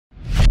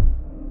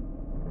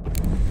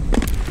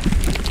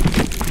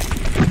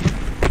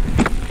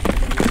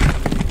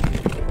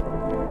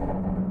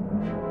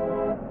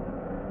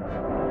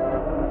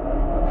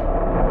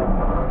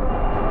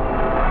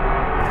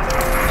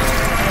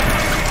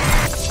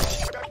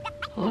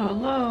Hello,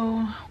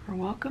 hello, or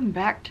welcome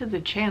back to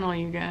the channel,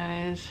 you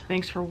guys.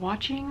 Thanks for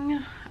watching.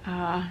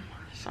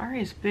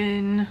 Sorry it's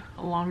been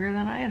longer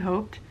than I had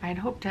hoped. I had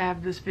hoped to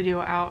have this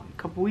video out a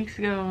couple weeks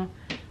ago.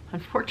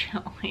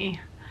 Unfortunately,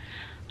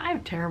 I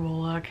have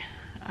terrible luck.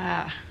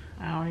 I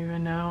don't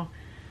even know.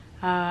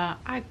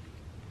 I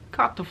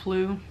caught the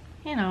flu,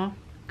 you know,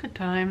 good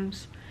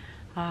times.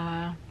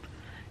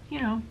 You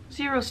know,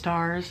 0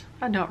 stars.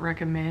 I don't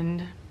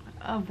recommend.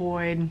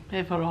 Avoid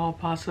if at all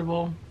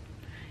possible.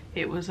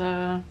 It was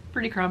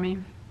pretty crummy.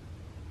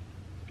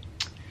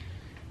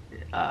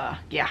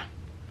 Yeah.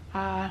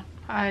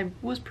 I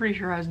was pretty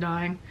sure I was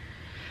dying.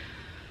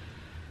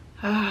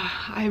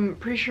 I'm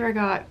pretty sure I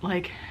got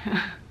like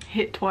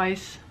hit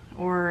twice,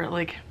 or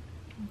like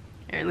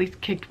at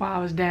least kicked while I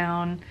was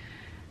down.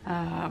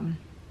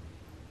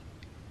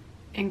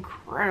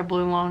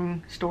 Incredibly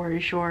long story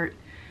short,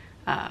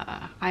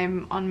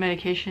 I'm on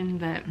medication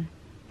that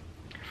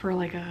for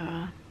like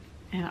an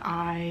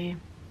eye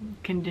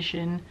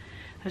condition.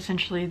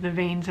 Essentially, the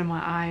veins in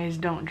my eyes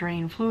don't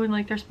drain fluid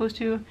like they're supposed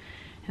to,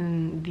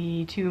 and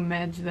the 2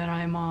 meds that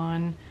I'm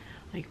on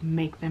like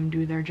make them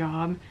do their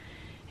job.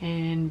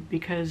 And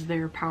because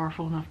they're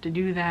powerful enough to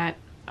do that,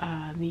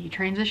 the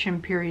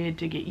transition period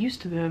to get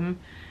used to them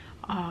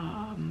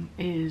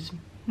is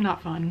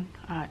not fun.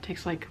 It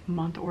takes like a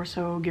month or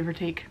so, give or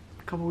take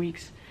a couple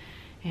weeks,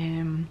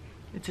 and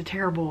it's a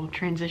terrible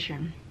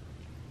transition.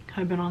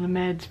 I've been on the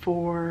meds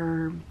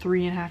for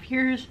 3.5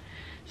 years,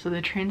 so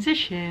the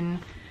transition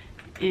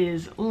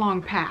is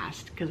long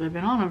past because I've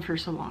been on them for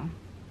so long.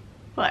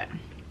 But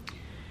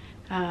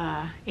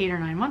 8 or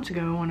 9 months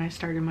ago, when I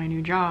started my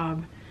new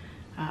job,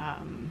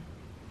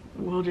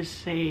 we'll just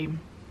say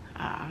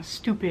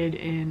stupid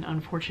and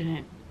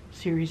unfortunate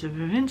series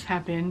of events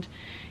happened,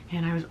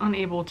 and I was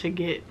unable to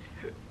get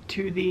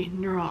to the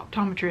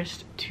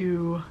neuro-optometrist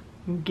to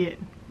get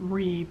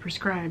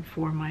re-prescribed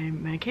for my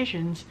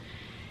medications,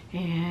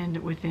 and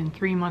within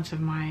 3 months of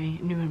my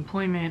new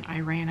employment I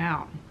ran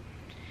out.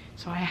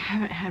 So I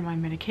haven't had my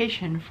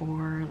medication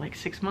for like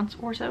 6 months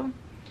or so,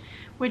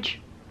 which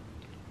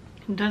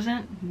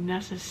doesn't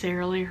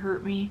necessarily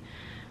hurt me.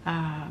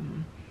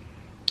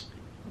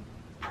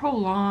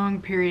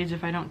 Prolonged periods,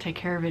 if I don't take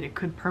care of it, it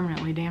could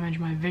permanently damage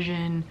my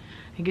vision.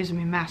 It gives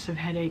me massive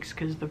headaches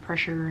because the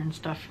pressure and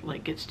stuff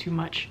like gets too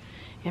much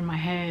in my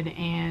head,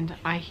 and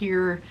I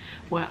hear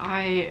what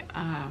I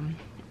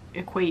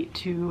equate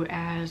to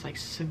as like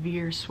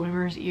severe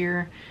swimmer's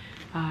ear.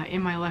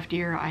 In my left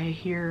ear I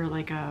hear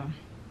like a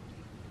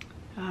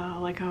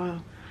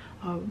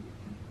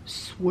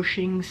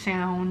swooshing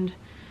sound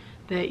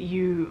that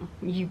you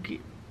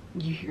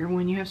hear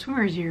when you have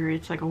swimmer's ear.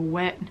 It's like a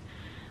wet,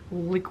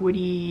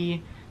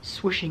 liquidy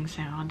swooshing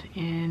sound,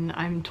 and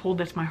I'm told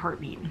that's my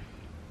heartbeat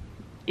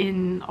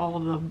in all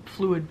the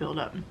fluid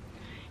buildup.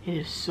 It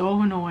is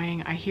so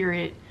annoying. I hear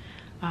it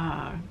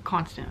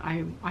constant.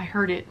 I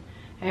heard it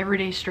every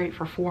day straight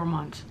for 4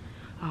 months.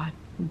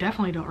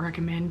 Definitely don't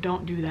recommend.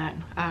 Don't do that.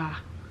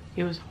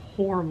 It was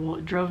horrible.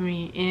 It drove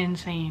me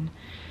insane.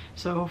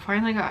 So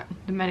finally got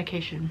the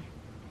medication.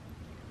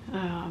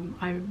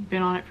 I've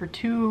been on it for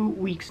 2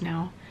 weeks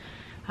now.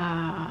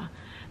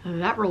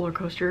 That roller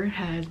coaster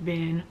has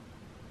been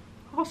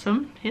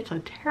awesome. It's a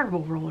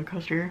terrible roller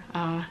coaster.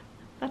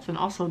 That's an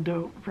also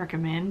don't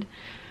recommend.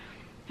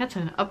 That's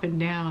an up and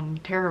down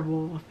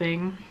terrible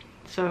thing.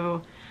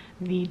 So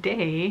the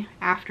day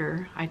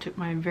after I took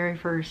my very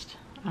first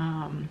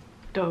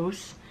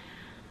dose,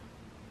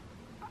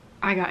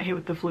 I got hit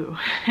with the flu.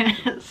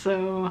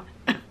 So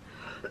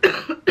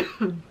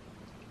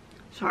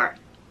sorry,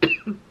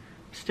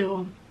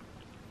 still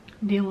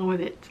dealing with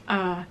it.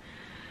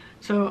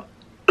 So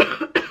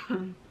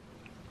apparently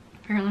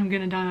I'm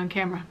gonna die on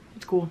camera.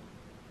 It's cool.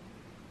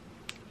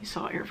 You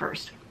saw it here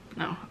first.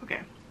 No,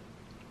 okay.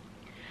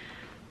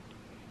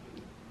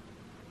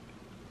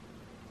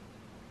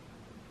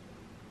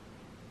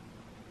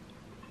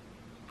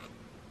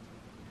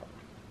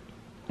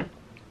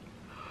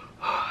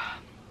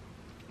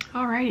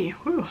 Alrighty,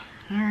 whew,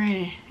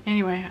 alrighty.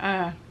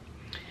 Anyway,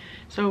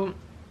 so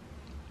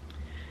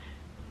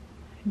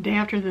day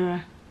after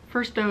the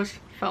first dose,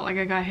 felt like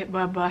I got hit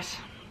by a bus.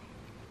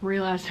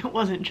 Realized it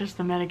wasn't just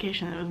the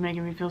medication that was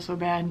making me feel so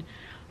bad,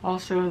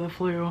 also the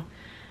flu.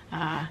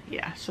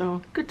 Yeah,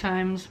 so good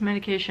times,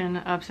 medication,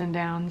 ups and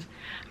downs.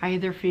 I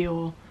either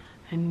feel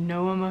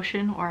no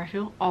emotion or I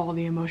feel all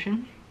the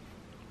emotion.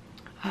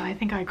 I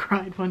think I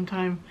cried one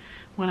time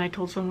when I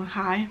told someone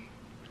hi.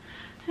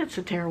 It's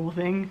a terrible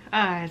thing.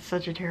 It's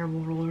such a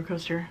terrible roller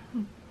coaster.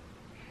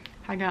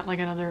 I got like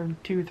another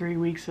 2-3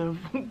 weeks of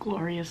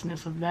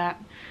gloriousness of that.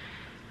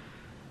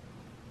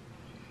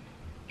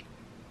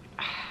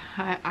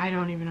 I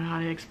don't even know how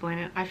to explain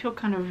it. I feel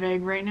kind of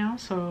vague right now,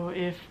 so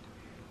if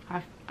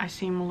I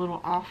seem a little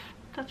off,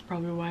 that's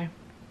probably why.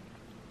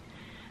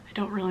 I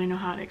don't really know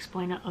how to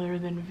explain it other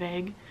than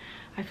vague.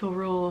 I feel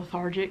real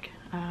lethargic.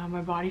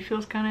 My body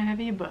feels kind of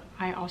heavy, but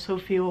I also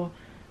feel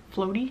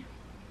floaty.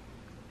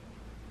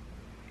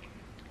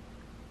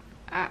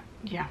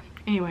 Yeah,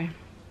 anyway,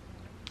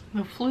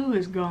 the flu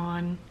is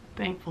gone,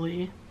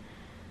 thankfully.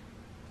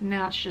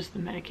 Now it's just the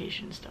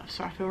medication stuff.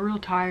 So I feel real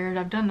tired.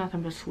 I've done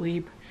nothing but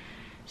sleep.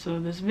 So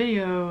this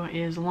video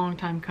is a long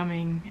time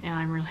coming and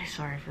I'm really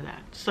sorry for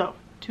that. So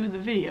to the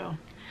video,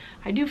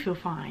 I do feel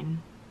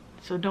fine.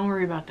 So don't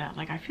worry about that.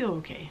 Like, I feel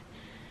okay.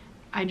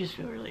 I just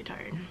feel really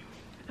tired.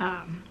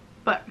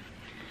 But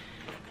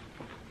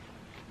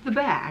the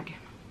bag.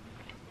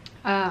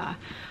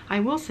 I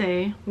will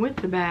say with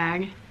the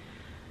bag,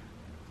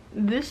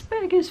 this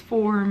bag is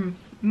for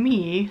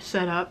me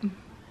set up.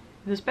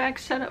 This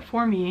bag's set up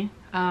for me.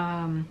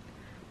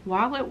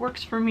 While it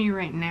works for me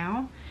right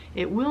now,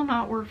 it will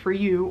not work for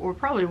you, or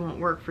probably won't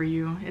work for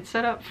you. It's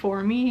set up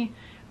for me,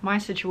 my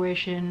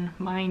situation,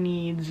 my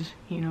needs,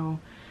 you know,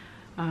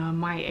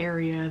 my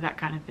area, that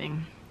kind of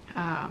thing.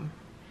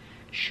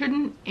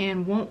 Shouldn't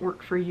and won't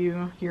work for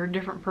you. You're a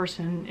different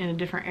person in a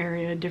different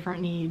area,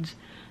 different needs,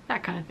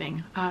 that kind of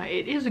thing.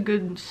 It is a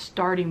good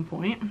starting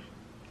point,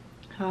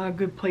 a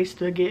good place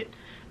to get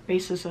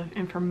basis of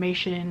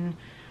information,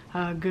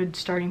 a good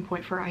starting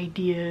point for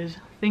ideas,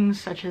 things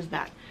such as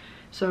that.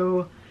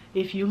 So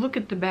if you look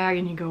at the bag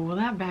and you go, well,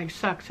 that bag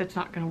sucks, it's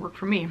not going to work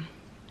for me.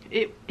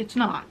 It's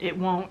not, it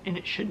won't, and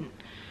it shouldn't.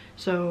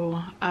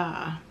 So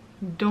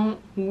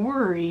don't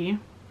worry,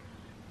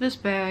 this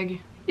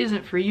bag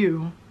isn't for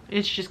you.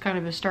 It's just kind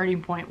of a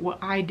starting point, what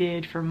I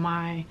did for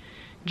my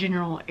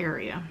general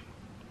area.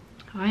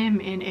 I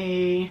am in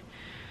a,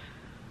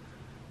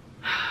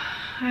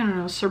 I don't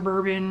know,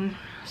 suburban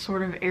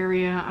sort of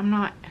area. I'm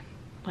not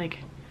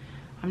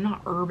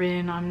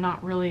urban, I'm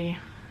not really,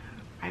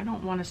 I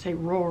don't want to say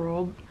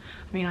rural.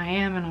 I mean, I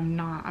am and I'm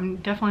not. I'm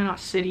definitely not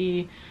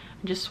city,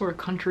 just sort of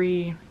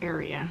country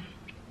area.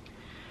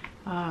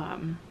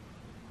 I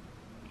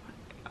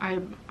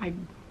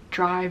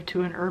drive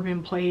to an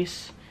urban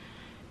place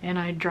and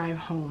I drive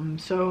home.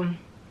 So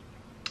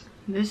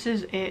this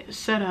is a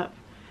setup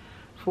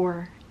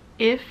for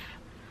if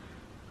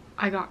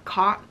I got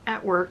caught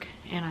at work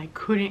and I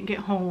couldn't get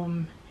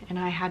home and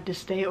I had to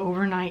stay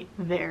overnight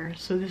there.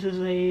 So this is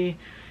a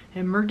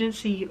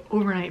emergency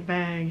overnight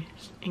bag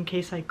in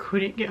case I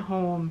couldn't get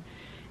home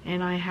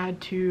and I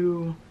had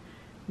to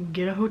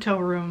get a hotel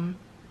room,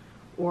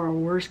 or a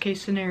worst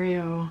case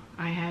scenario,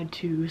 I had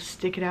to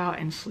stick it out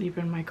and sleep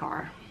in my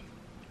car.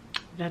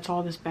 That's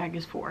all this bag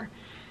is for.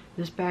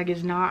 This bag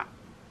is not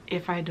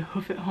if I had to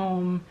hoof it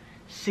home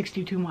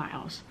 62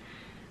 miles.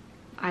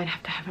 I'd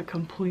have to have a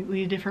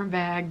completely different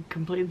bag,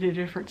 completely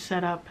different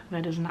setup.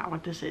 That is not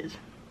what this is.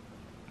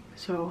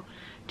 So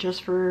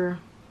just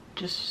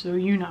so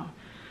you know.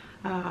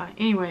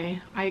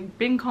 Anyway, I've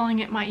been calling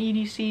it my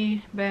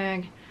EDC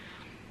bag.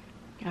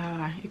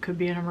 It could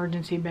be an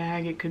emergency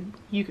bag.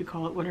 You could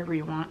call it whatever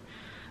you want.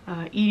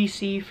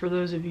 EDC, for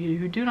those of you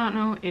who do not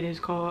know,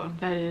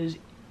 that is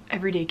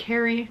everyday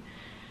carry.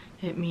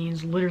 It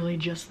means literally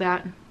just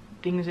that,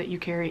 things that you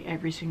carry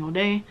every single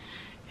day.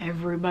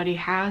 Everybody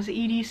has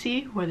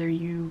EDC, whether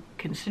you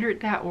consider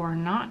it that or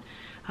not.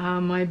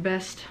 My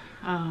best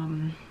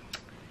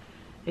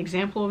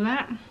example of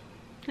that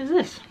is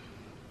this.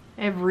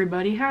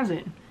 Everybody has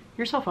it.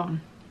 Your cell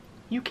phone.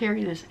 You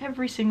carry this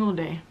every single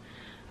day.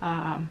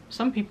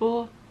 Some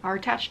people are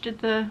attached at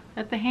the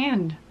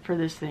hand for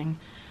this thing.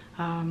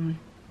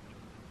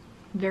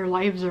 Their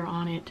lives are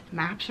on it.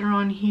 Maps are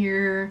on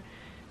here.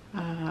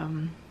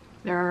 I'm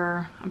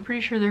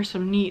pretty sure there's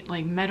some neat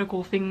like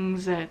medical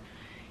things that,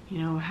 you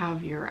know,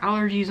 have your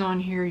allergies on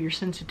here, your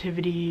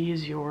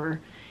sensitivities,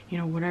 your, you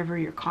know, whatever,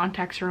 your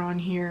contacts are on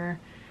here.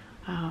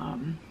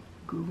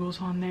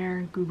 Google's on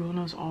there. Google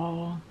knows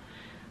all.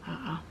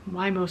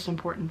 My most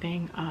important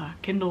thing,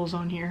 Kindle's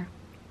on here.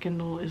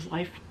 Kindle is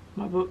life.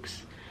 My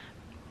books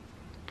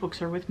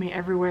are with me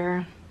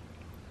everywhere.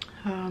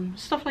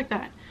 Stuff like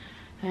that.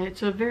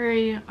 It's a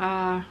very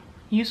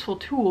useful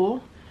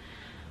tool.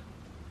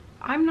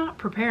 I'm not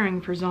preparing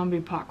for zombie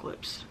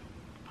apocalypse.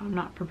 I'm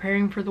not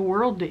preparing for the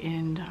world to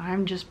end.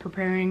 I'm just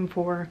preparing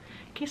for,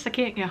 in case I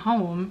can't get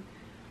home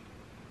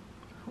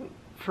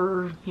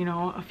for, you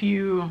know, a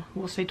few,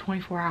 we'll say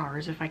 24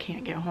 hours if I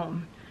can't get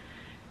home.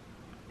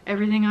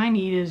 Everything I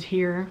need is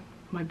here,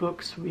 my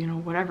books, you know,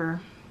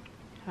 whatever,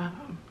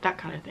 that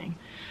kind of thing.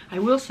 I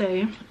will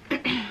say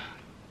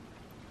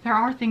there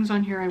are things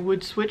on here I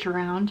would switch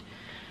around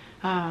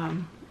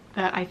that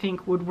I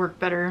think would work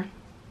better.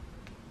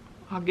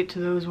 I'll get to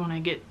those when I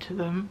get to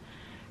them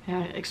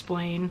and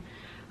explain.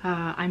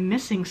 I'm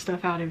missing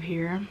stuff out of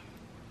here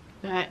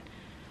that,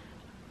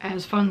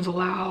 as funds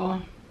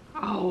allow,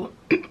 I'll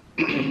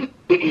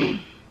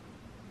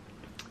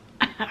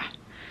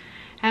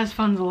as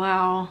funds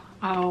allow,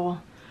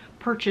 I'll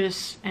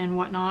purchase and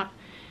whatnot,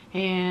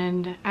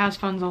 and as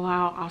funds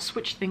allow, I'll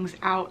switch things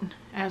out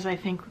as I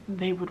think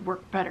they would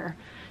work better.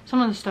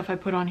 Some of the stuff I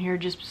put on here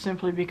just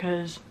simply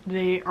because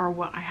they are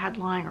what I had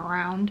lying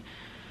around,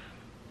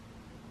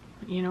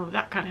 you know,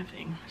 that kind of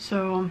thing.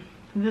 So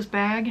this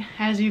bag,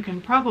 as you can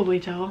probably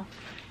tell,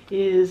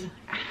 is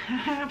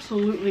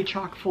absolutely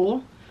chock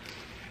full.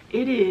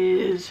 It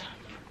is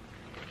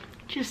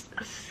just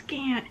a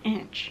scant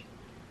inch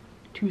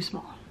too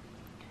small.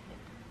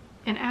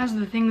 And as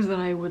the things that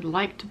I would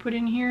like to put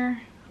in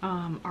here,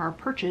 are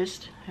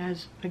purchased,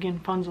 as again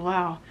funds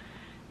allow,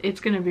 it's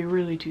going to be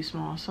really too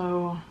small.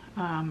 So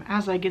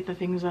as I get the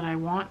things that I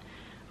want,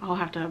 I'll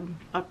have to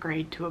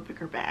upgrade to a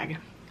bigger bag.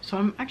 So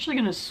I'm actually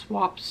going to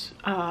swap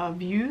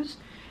views,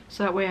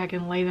 so that way I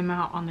can lay them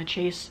out on the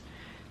chase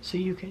so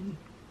you can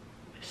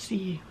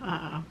see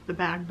the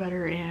bag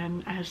better,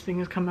 and as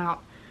things come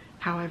out,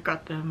 how I've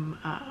got them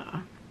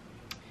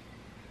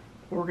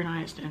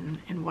organized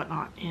and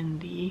whatnot in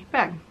the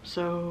bag.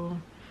 So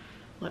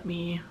let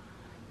me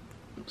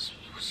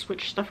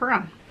switch stuff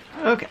around.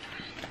 Okay.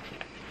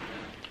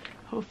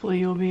 Hopefully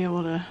you'll be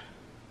able to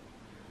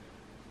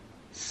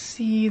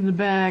see the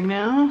bag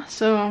now.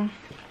 So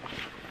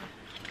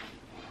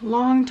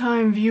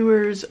longtime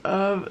viewers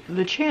of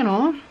the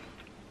channel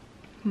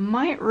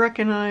might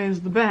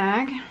recognize the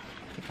bag.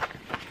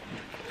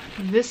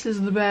 This is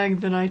the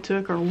bag that I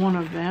took, or one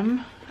of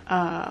them.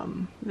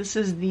 This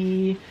is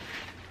the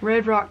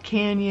Red Rock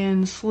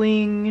Canyon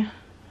Sling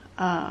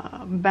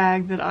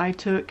bag that I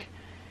took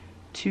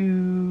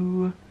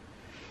to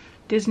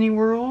Disney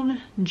World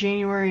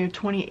January of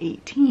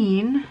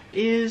 2018.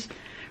 Is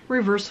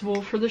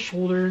reversible for the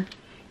shoulder.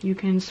 You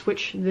can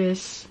switch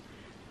this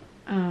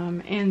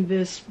and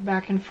this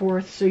back and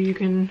forth, so you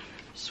can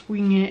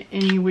swing it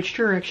any which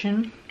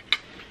direction.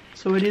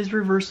 So it is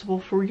reversible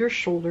for your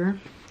shoulder.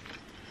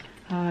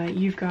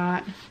 You've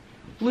got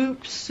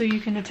loops so you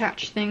can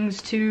attach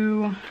things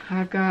to.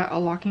 I've got a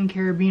locking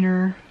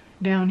carabiner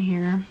down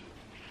here.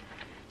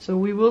 So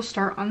we will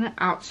start on the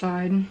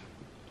outside.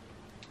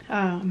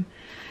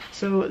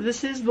 So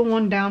this is the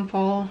one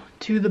downfall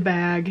to the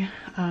bag,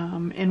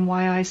 and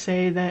why I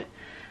say that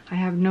I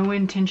have no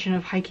intention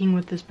of hiking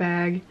with this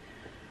bag.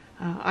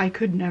 I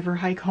could never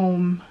hike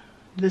home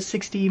the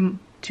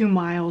 62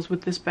 miles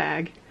with this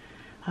bag.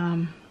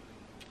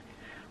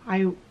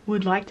 I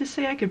would like to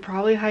say I could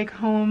probably hike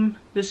home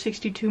the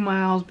 62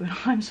 miles, but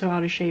I'm so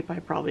out of shape I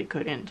probably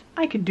couldn't.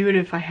 I could do it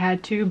if I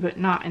had to, but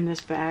not in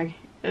this bag.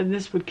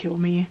 This would kill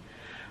me.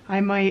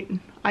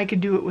 I could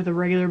do it with a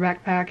regular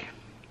backpack.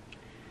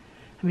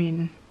 I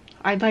mean,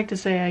 I'd like to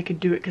say I could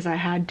do it because I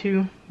had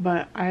to,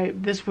 but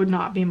this would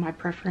not be my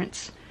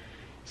preference.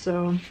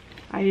 So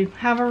I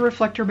have a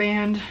reflector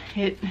band.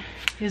 It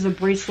is a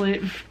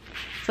bracelet.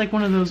 It's like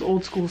one of those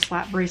old school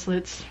slap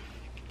bracelets.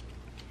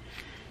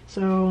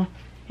 So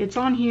it's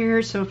on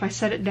here, so if I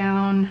set it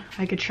down,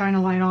 I could shine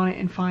a light on it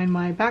and find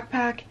my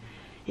backpack.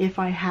 If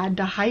I had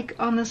to hike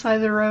on the side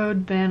of the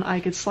road, then I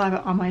could slap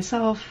it on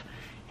myself,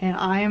 and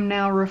I am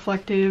now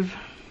reflective.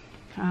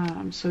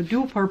 So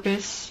dual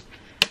purpose.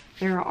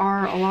 There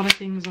are a lot of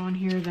things on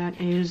here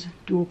that is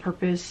dual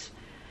purpose.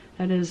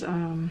 That is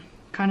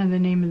kind of the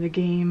name of the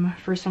game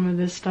for some of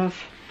this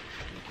stuff.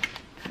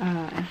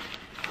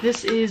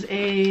 This is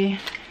a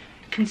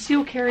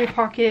concealed carry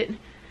pocket.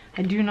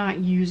 I do not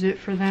use it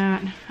for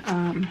that.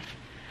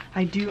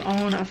 I do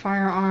own a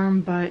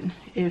firearm, but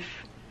if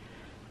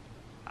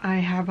I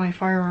have my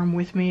firearm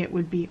with me, it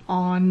would be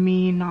on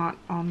me, not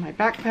on my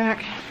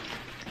backpack.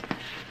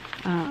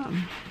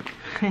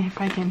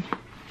 If I can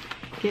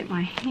get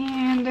my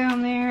hand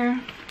down there.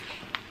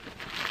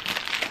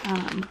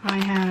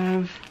 I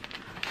have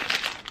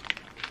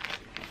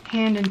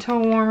hand and toe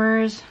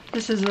warmers.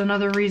 This is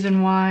another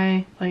reason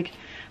why, like,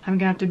 I'm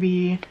gonna have to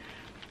be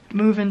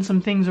moving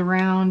some things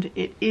around.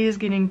 It is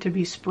getting to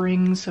be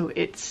spring, so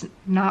it's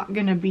not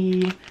gonna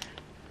be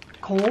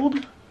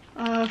cold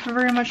for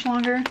very much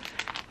longer.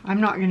 I'm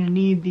not gonna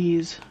need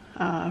these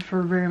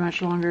for very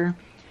much longer.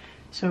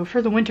 So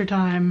for the winter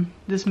time,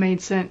 this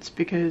made sense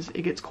because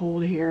it gets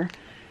cold here.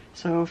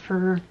 So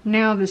for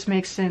now, this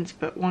makes sense,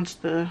 but once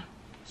the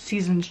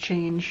seasons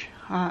change,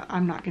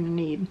 I'm not gonna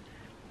need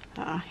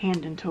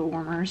hand and toe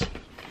warmers.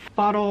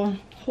 Bottle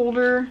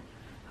holder.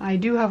 I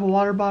do have a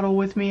water bottle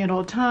with me at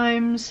all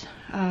times.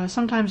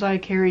 Sometimes I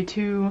carry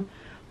two,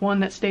 one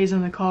that stays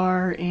in the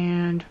car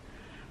and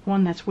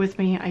one that's with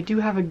me. I do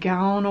have a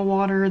gallon of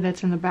water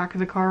that's in the back of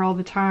the car all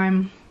the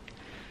time.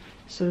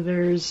 So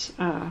there's,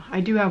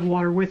 I do have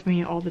water with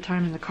me all the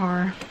time in the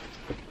car.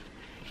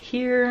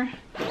 Here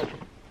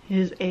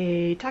is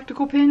a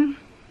tactical pin.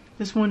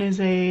 This one is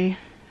a,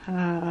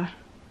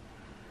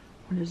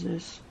 what is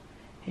this?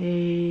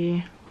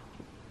 A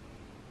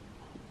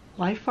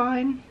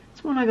Lifeline.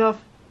 It's one I got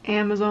off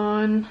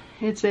Amazon.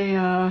 It's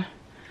a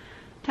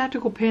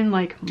tactical pin,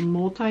 like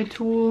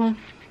multi-tool.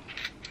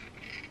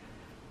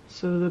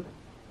 So the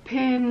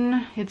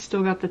pin, it's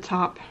still got the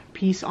top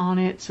piece on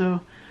it. So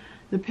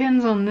the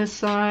pin's on this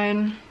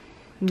side,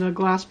 the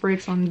glass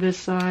breaks on this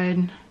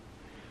side.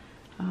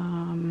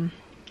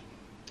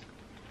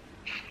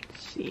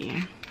 Let's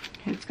see,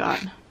 it's got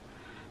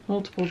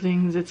multiple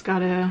things. It's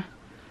got a,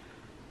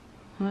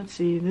 let's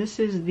see, this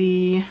is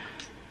the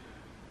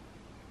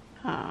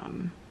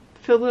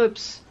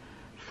Phillips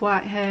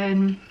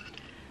flathead.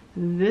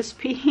 This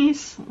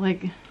piece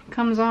like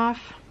comes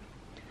off.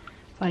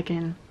 If I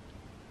can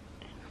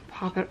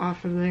pop it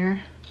off of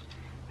there,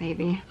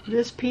 maybe.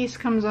 This piece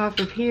comes off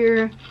of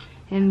here,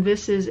 and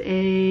this is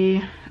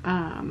a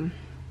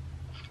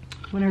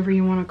whatever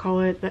you want to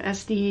call it, the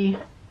SD.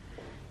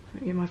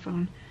 Let me get my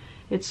phone.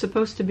 It's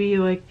supposed to be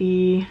like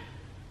the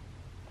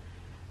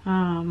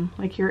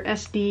like your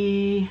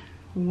SD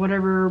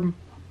whatever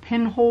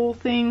pinhole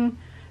thing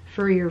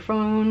for your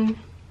phone,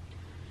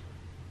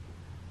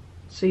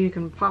 so you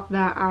can pop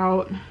that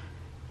out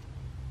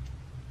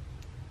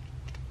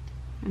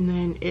and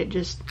then it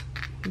just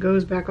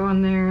goes back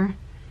on there,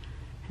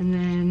 and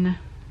then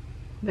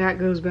that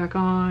goes back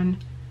on.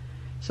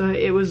 So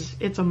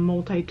it's a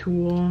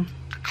multi-tool,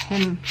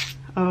 and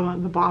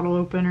the bottle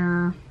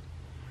opener,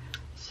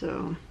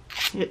 so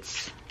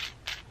it's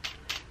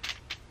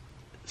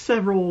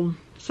several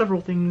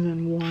things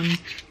in one.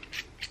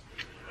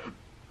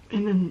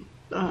 And then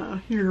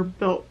your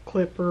belt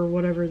clip or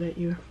whatever that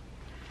you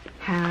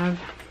have,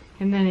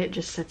 and then it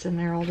just sits in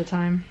there all the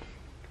time.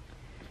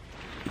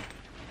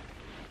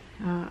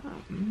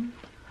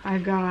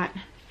 I've got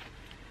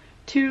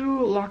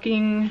 2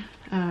 locking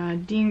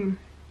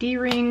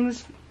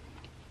D-rings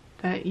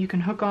that you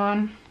can hook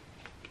on.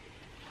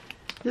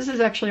 This is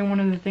actually one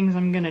of the things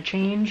I'm gonna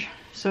change.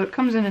 So it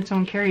comes in its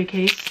own carry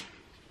case,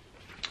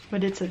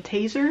 but it's a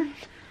taser.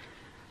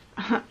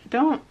 I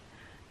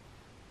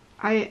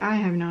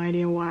have no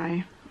idea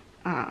why.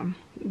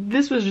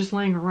 This was just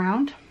laying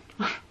around.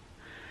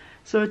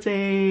 So it's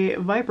a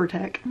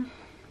ViperTech.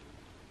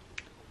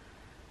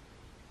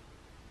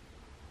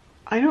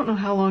 I don't know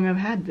how long I've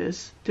had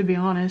this, to be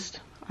honest.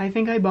 I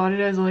think I bought it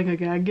as like a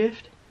gag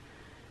gift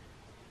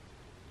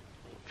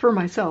for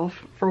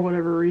myself, for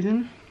whatever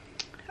reason.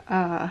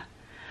 I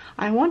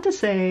want to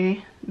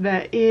say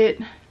that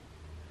it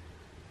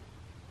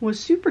was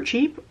super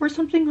cheap or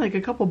something, like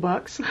a couple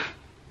bucks.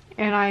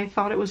 And I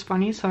thought it was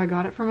funny, so I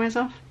got it for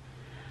myself.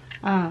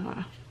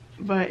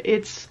 But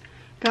it's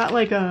got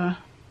like the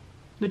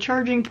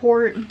charging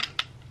port,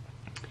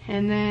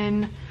 and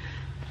then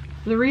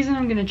the reason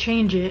I'm gonna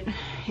change it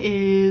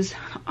is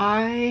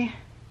I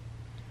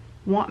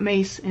want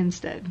mace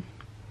instead.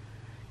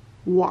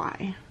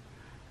 Why?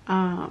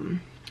 Well,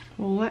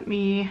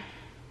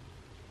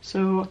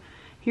 so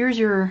here's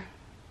you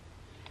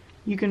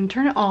can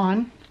turn it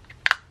on,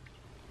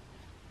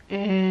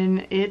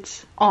 and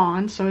it's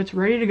on, so it's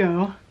ready to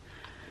go.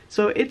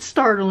 So it's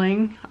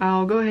startling.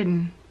 I'll go ahead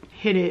and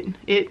hit it.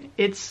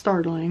 It's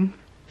startling,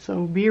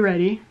 so be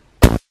ready.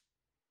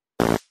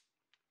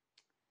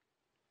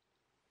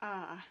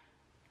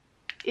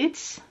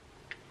 It's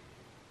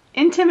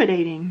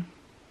intimidating.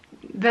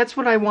 That's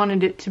what I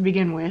wanted it to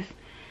begin with.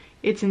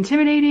 It's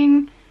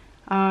intimidating,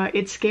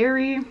 it's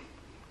scary,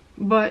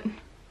 but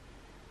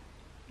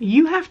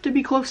you have to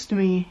be close to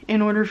me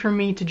in order for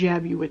me to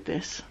jab you with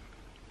this.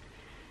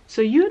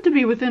 So you have to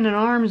be within an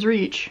arm's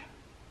reach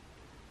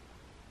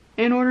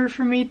in order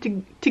for me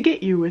to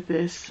get you with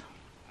this.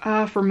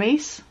 For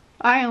mace,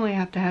 I only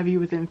have to have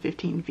you within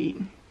 15 feet,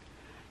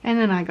 and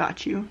then I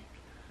got you.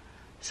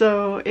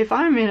 So if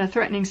I'm in a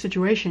threatening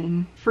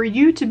situation, for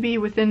you to be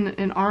within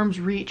an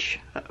arm's reach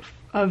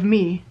of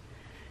me,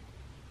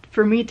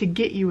 for me to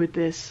get you with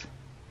this,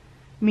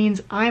 means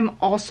I'm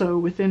also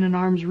within an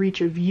arm's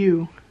reach of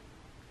you,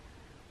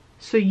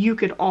 so you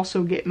could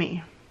also get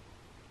me.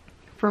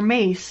 For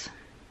mace,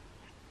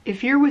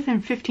 if you're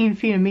within 15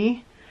 feet of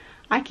me,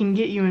 I can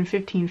get you in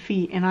 15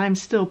 feet and I'm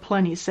still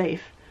plenty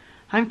safe.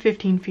 I'm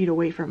 15 feet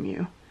away from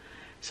you.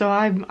 So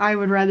I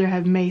would rather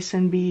have mace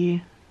and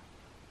be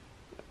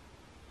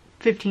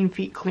 15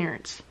 feet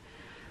clearance.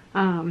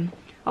 A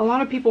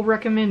lot of people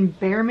recommend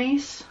bear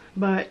mace,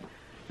 but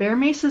bear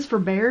mace is for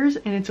bears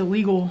and it's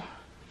illegal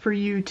for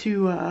you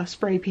to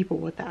spray people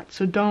with that.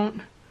 So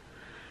don't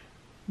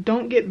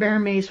get bear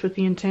mace with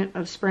the intent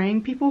of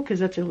spraying people, because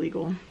that's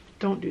illegal.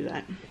 Don't do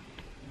that.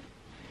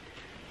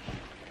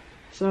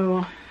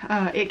 So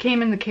it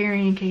came in the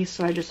carrying case,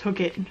 so I just hook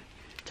it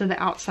to the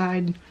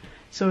outside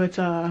so it's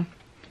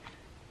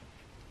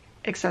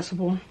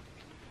accessible.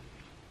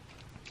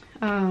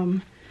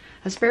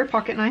 A spare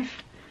pocket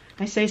knife.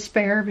 I say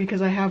spare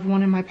because I have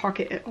one in my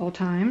pocket at all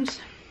times.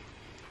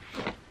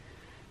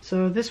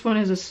 So this one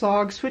is a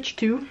SOG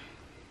Twitch II.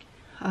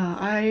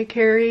 I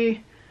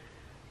carry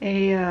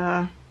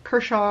a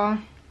Kershaw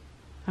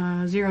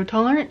Zero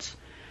Tolerance.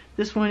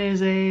 This one is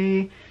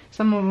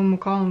some of them will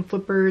call them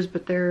flippers,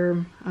 but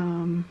they're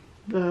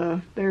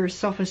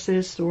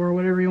self-assist or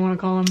whatever you want to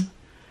call them.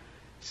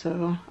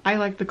 So I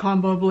like the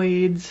combo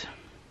blades.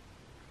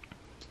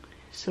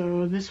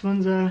 So this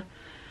one's a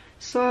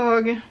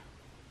SOG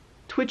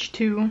Twitch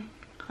II.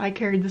 I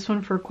carried this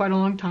one for quite a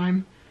long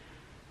time.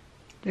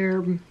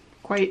 They're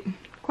quite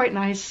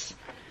nice.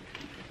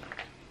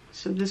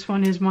 So this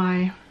one is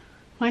my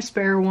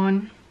spare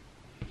one.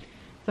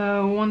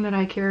 The one that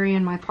I carry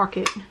in my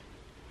pocket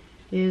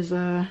is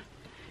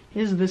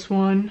this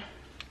one.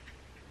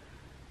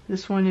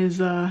 This one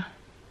is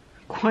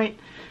quite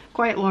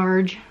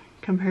large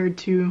compared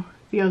to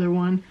the other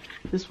one.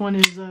 This one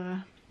is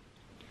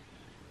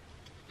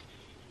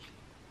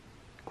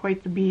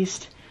quite the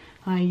beast.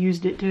 I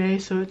used it today,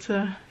 so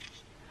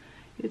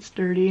it's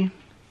dirty.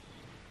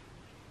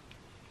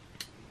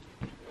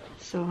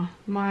 So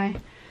my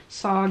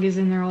SOG is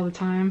in there all the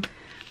time.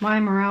 My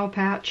morale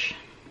patch.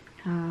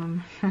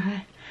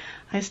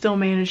 I still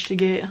managed to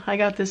get, I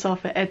got this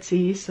off of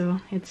Etsy, so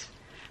it's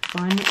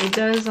fun. It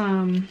does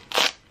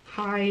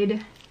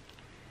hide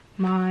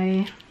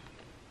my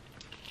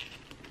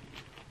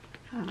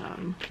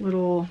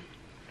little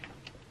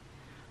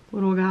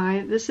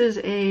guy. This is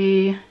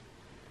a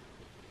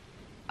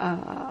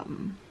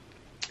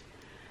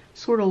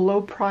sort of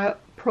low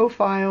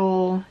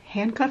profile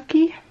handcuff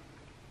key.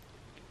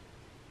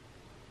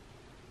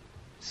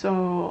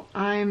 So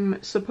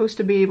I'm supposed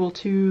to be able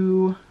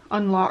to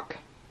unlock,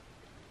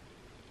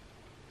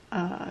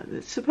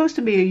 it's supposed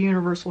to be a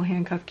universal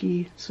handcuff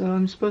key, so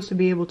I'm supposed to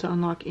be able to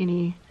unlock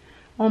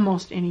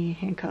almost any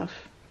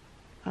handcuff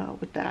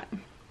with that.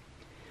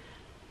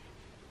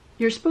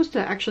 You're supposed to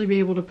actually be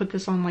able to put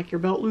this on like your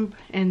belt loop,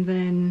 and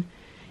then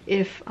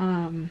if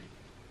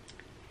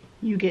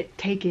you get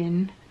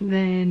taken,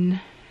 then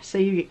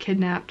say you get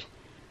kidnapped,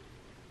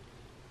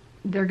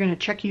 they're gonna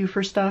check you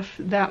for stuff.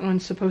 That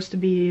one's supposed to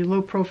be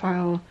low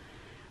profile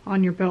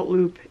on your belt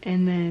loop,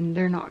 and then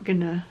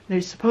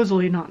they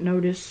supposedly not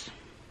notice.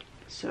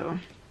 So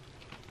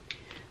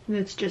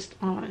that's just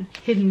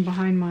hidden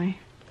behind my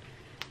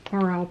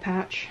morale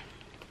patch.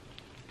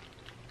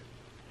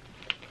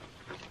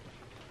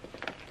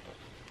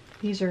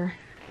 These are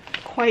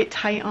quite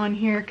tight on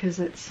here because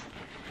it's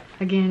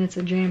a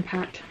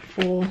jam-packed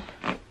full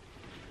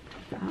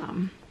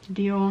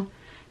deal.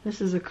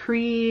 This is a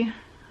Cree,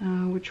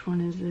 which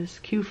one is this?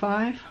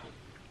 Q5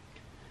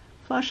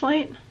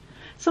 flashlight.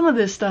 Some of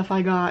this stuff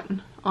I got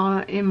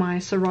in my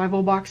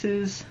survival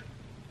boxes.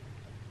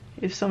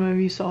 If some of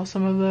you saw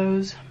some of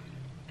those,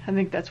 I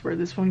think that's where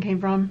this one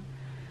came from.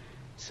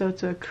 So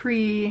it's a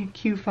Cree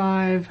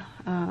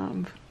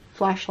Q5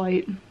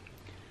 flashlight,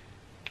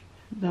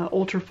 the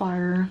ultra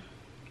fire.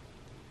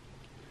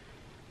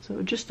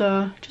 So just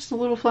a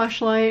little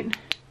flashlight.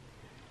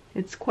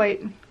 It's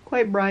quite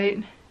bright.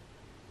 You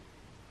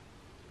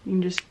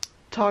can just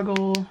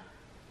toggle.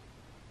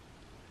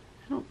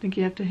 I don't think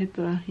you have to hit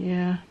the,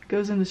 yeah, it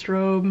goes in the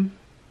strobe.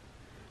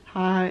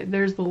 High,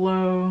 there's the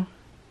low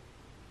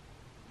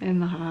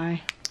and the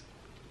high.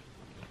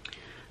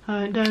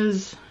 It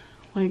does,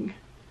 like,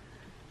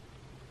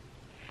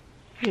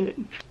 it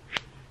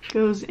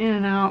goes in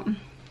and out.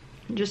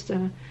 Just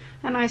a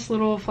nice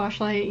little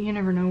flashlight. You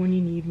never know when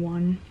you need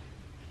one.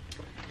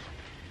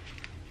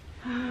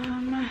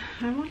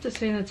 I want to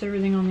say that's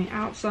everything on the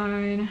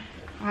outside.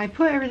 I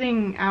put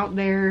everything out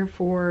there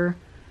for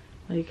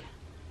like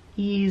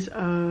ease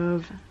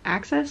of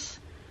access.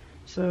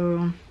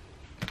 So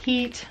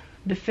heat,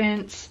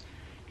 defense,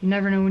 you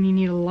never know when you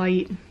need a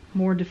light,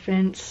 more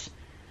defense,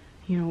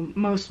 you know,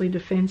 mostly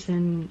defense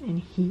and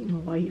heat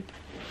and light.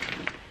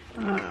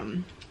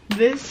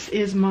 This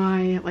is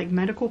my like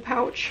medical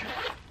pouch.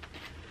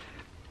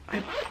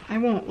 I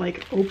won't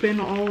like open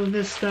all of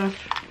this stuff.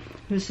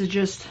 This is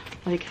just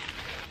like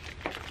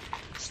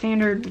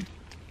standard,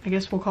 I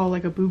guess we'll call it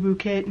like a boo-boo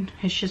kit.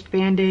 It's just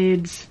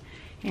band-aids,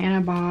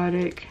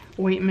 antibiotic,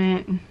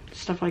 ointment,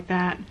 stuff like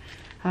that.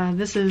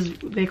 This is,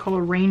 they call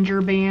a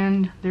Ranger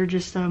band. They're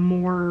just a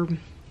more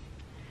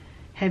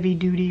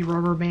heavy-duty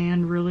rubber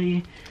band,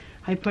 really.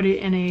 I put it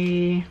in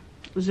a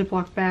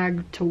Ziploc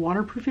bag to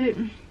waterproof it.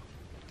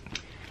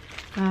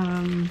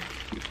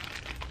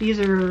 These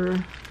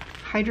are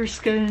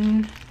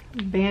Hydroskin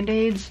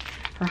band-aids,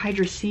 or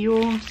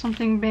Hydroseal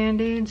something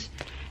band-aids.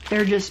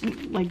 They're just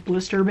like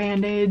blister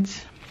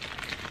band-aids.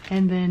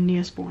 And then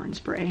Neosporin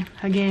spray.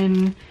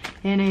 Again,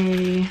 in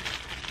a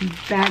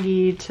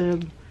baggie to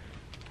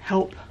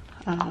help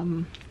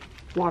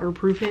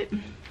waterproof it.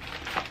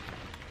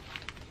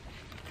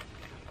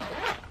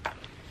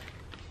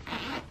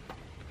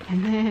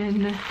 And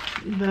then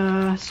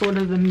the sort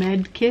of the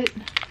med kit.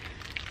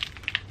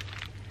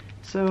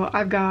 So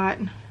I've got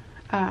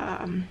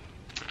Advil,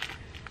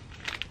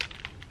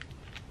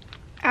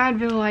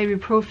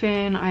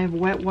 ibuprofen, I have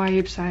wet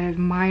wipes, I have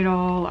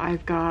Midol,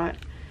 I've got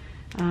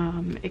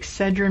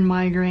Excedrin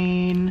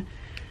migraine.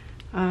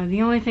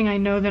 The only thing I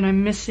know that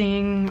I'm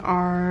missing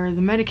are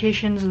the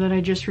medications that I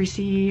just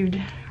received,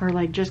 or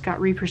like just got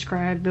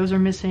re-prescribed. Those are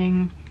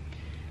missing.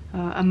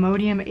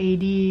 Imodium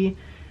AD.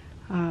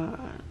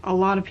 A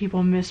lot of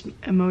people miss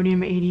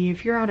Imodium AD.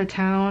 If you're out of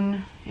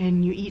town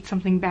and you eat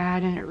something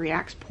bad and it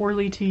reacts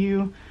poorly to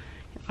you,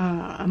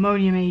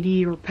 Imodium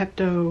AD or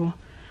Pepto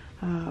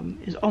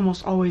is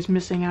almost always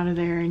missing out of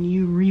there, and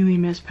you really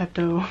miss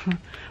Pepto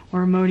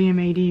or Imodium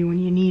AD when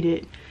you need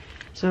it.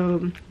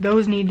 So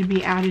those need to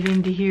be added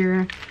into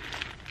here.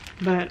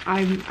 But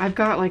I've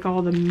got like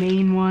all the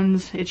main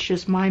ones. It's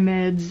just my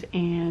meds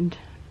and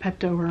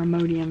Pepto or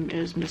Imodium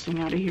is missing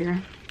out of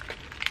here.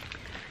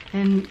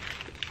 And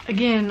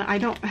again, I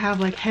don't have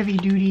like heavy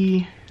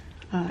duty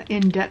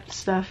in-depth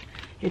stuff.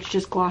 It's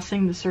just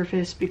glossing the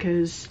surface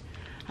because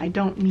I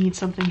don't need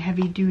something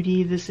heavy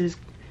duty. This is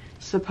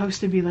supposed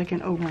to be like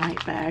an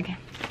overnight bag.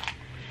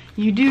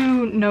 You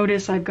do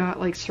notice I've got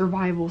like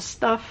survival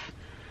stuff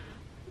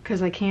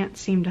because I can't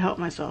seem to help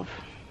myself.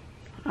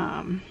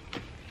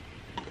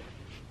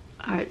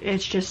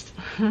 It's just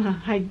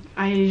I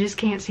just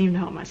can't seem to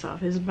help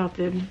myself. It's about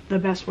the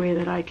best way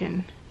that I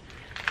can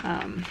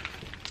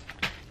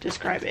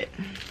describe it.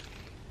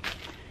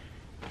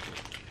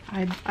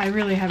 I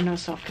really have no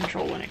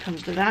self-control when it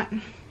comes to that.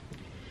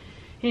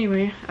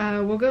 Anyway,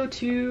 we'll go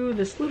to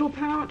this little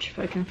pouch if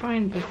I can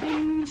find the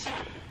things.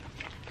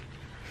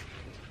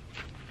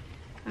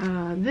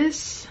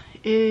 This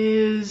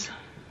is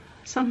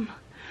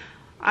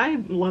I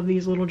love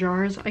these little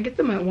jars. I get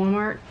them at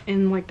Walmart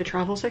in like the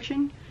travel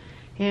section,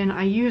 and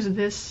I use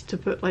this to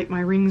put like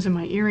my rings and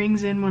my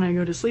earrings in when I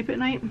go to sleep at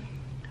night.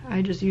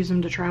 I just use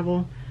them to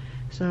travel.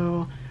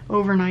 So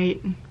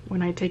overnight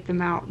when I take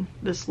them out,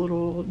 this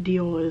little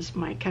deal is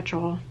my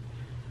catch-all.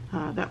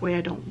 That way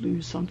I don't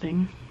lose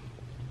something.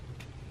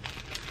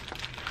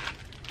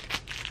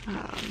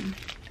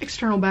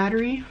 External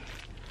battery.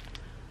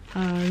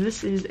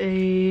 This is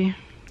a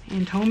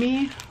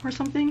Antomi or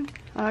something.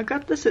 I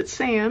got this at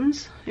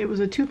Sam's. It was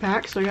a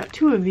 2-pack, so I got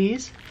 2 of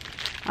these.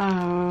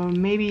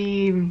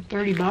 Maybe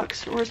 30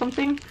 bucks or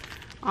something.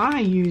 I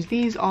use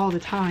these all the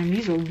time.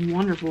 These are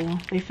wonderful.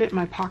 They fit in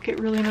my pocket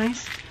really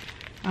nice.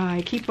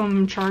 I keep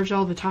them charged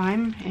all the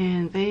time,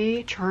 and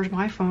they charge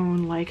my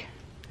phone like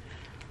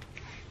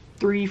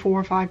 3,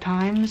 4, 5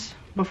 times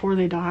before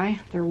they die.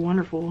 They're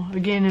wonderful.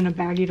 Again, in a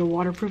baggie to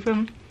waterproof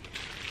them.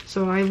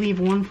 So I leave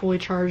one fully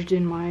charged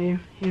in my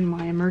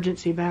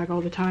emergency bag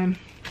all the time.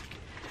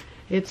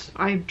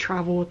 I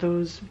travel with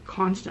those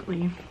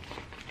constantly.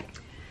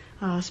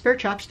 Spare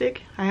chapstick.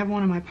 I have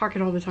one in my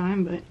pocket all the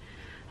time, but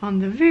on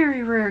the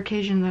very rare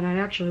occasion that I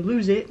actually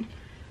lose it,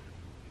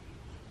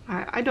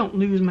 I don't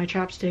lose my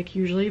chapstick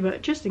usually,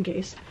 but just in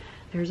case,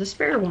 there's a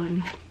spare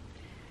one.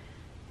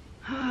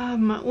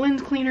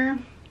 Lens cleaner,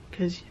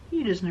 because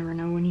you just never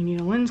know when you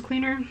need a lens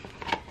cleaner.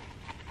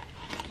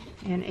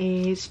 And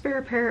a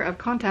spare pair of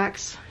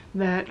contacts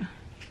that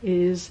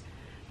is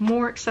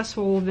more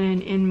accessible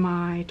than in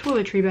my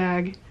toiletry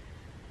bag,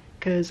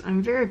 because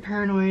I'm very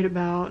paranoid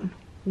about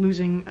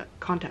losing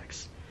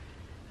contacts.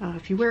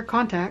 If you wear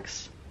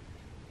contacts,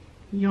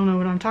 you'll know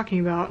what I'm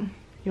talking about.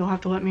 You'll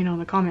have to let me know in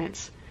the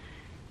comments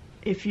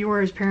if you're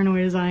as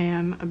paranoid as I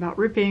am about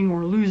ripping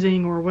or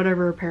losing or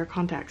whatever a pair of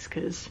contacts,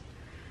 because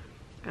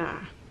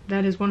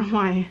that is one of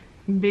my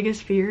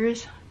biggest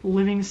fears,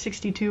 living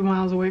 62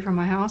 miles away from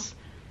my house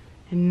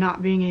and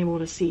not being able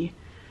to see.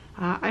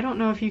 I don't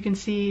know if you can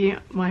see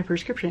my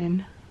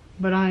prescription,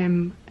 but I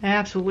am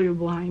absolutely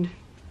blind.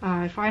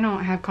 If I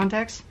don't have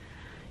contacts,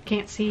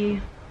 can't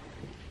see,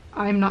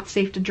 I'm not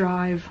safe to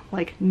drive,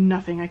 like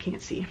nothing. I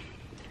can't see.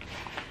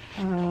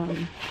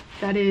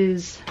 That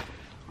is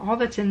all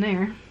that's in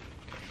there.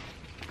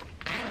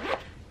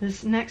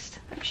 This next,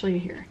 actually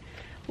here,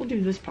 we'll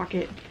do this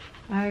pocket.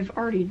 I've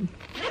already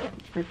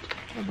ripped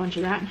a bunch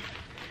of that.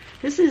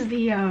 This is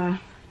the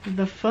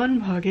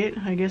fun pocket,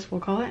 I guess we'll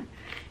call it.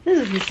 This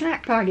is the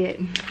snack pocket.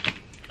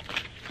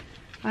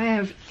 I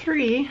have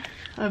 3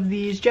 of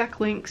these Jack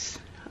Link's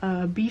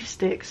beef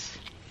sticks.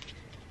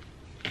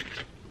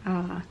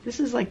 This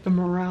is like the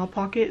morale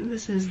pocket.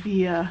 This is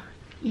the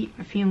eat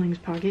my feelings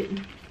pocket.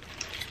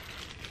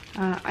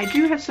 I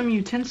do have some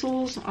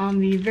utensils on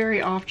the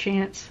very off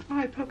chance. Oh,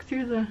 I poked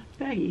through the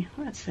baggie.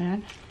 That's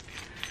sad.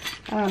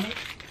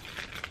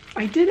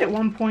 I did at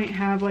one point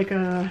have like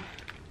a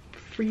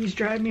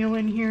freeze-dried meal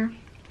in here,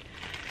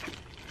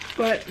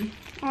 but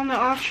on the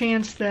off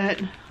chance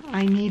that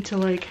I need to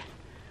like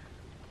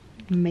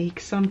make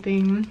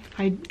something,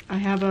 I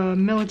have a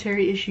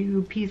military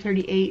issue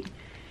P38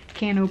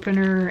 can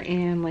opener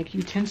and like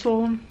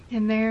utensil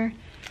in there,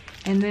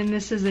 and then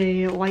this is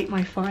a light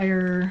my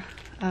fire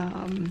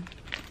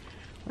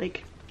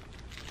like,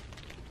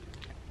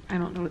 I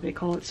don't know what they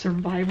call it,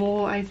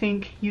 survival, I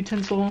think,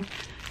 utensil.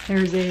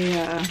 There's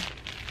a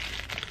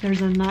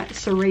not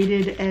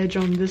serrated edge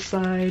on this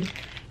side,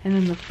 and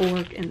then the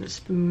fork and the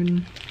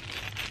spoon.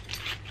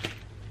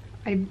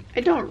 I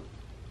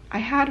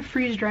had a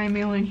freeze-dry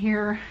meal in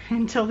here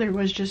until there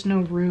was just no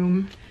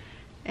room,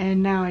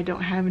 and now I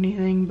don't have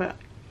anything, but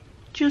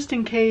just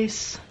in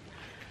case,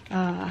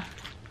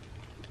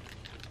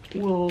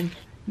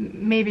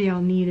 maybe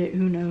I'll need it,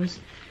 who knows.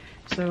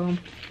 So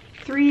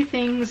 3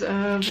 things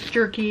of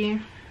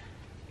jerky,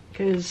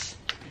 because,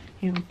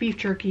 you know, beef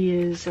jerky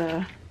is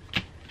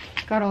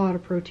got a lot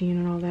of protein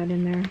and all that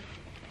in there.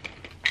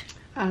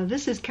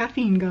 This is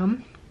caffeine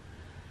gum.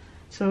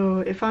 So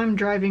if I'm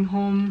driving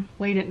home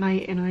late at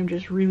night and I'm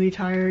just really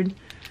tired,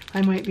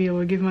 I might be able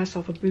to give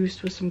myself a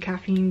boost with some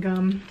caffeine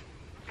gum.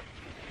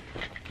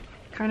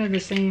 Kind of the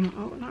same,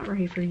 oh, not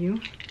ready for you.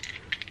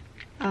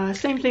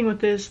 Same thing with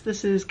this.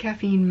 This is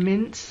caffeine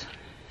mints.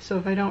 So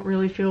if I don't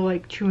really feel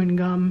like chewing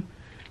gum,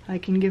 I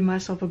can give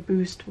myself a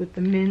boost with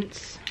the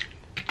mints.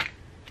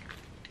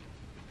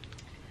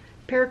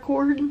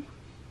 Paracord.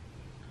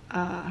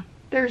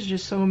 There's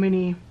just so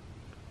many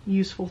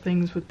useful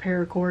things with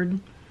paracord.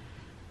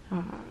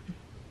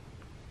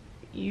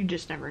 You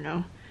just never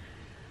know.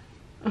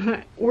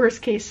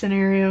 Worst case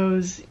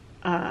scenarios,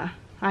 I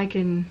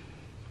can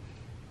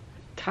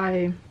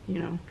tie, you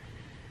know,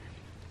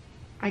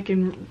 I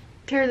can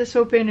tear this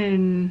open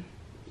and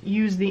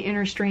use the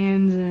inner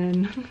strands,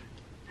 and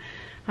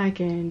I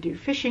can do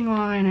fishing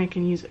line, I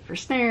can use it for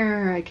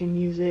snare, I can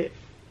use it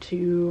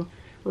to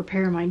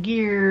repair my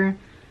gear.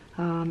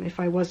 If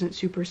I wasn't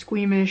super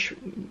squeamish,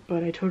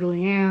 but I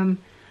totally am,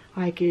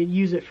 I could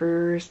use it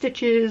for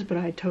stitches, but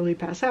I'd totally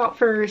pass out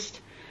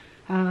first.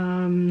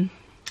 I'd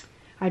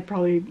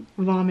probably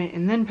vomit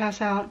and then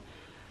pass out.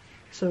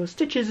 So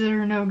stitches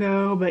are a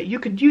no-go, but you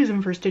could use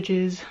them for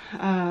stitches.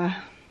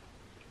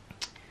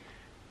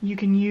 You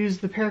can use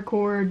the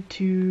paracord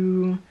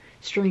to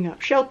string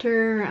up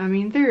shelter. I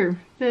mean,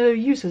 the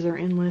uses are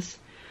endless.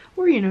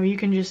 Or, you know, you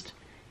can just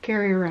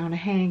carry around a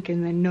hank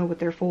and then know what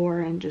they're for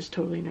and just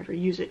totally never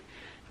use it.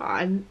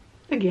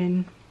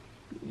 Again,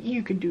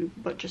 you could do a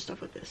bunch of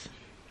stuff with this.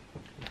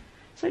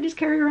 So I just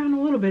carry around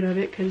a little bit of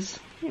it because,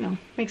 you know,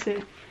 makes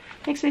it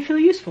feel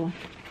useful.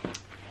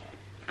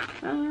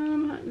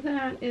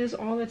 That is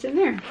all that's in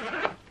there.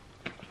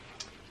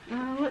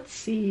 Let's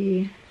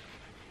see.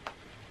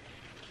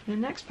 In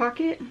the next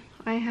pocket,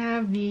 I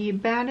have the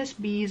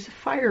Baddest Bees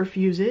fire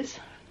fuses.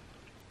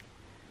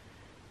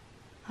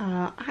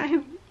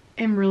 I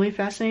am really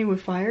fascinated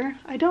with fire.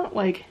 I don't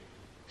like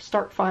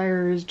start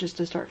fires just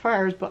to start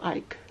fires, but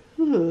I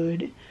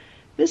could.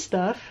 This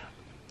stuff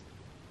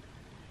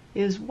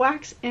is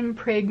wax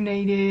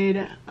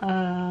impregnated,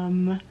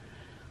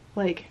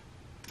 like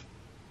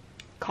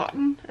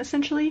cotton,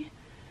 essentially.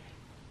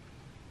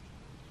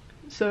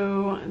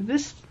 So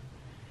this,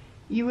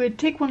 you would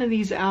take one of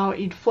these out,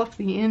 you'd fluff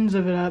the ends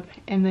of it up,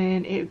 and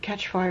then it would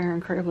catch fire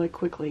incredibly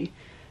quickly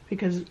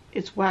because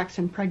it's wax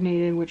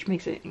impregnated, which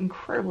makes it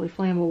incredibly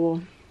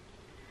flammable.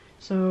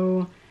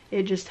 So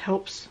it just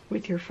helps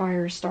with your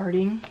fire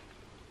starting.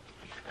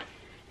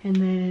 And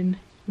then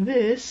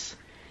this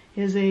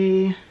is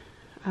a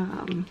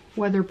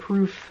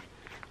weatherproof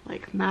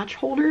like match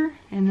holder,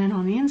 and then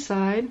on the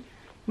inside, you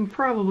can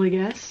probably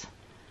guess,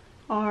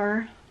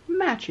 are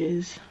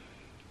matches.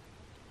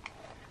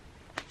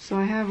 So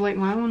I have like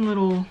my own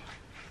little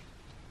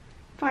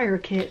fire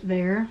kit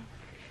there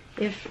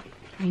if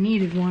I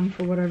needed one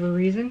for whatever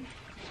reason.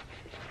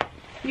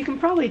 You can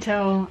probably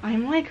tell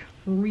I'm like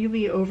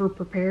really over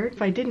prepared.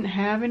 If I didn't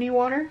have any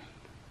water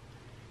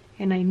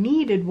and I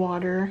needed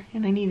water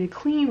and I needed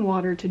clean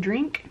water to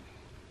drink,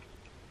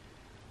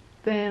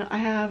 then I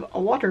have a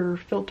water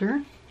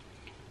filter.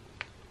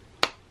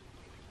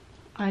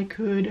 I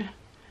could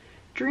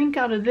drink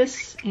out of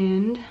this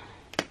end.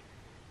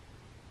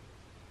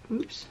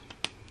 Oops.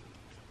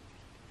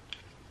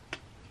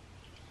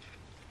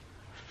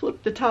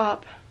 Flip the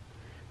top,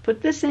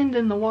 put this end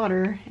in the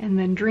water, and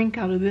then drink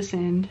out of this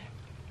end,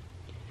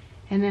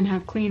 and then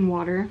have clean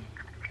water.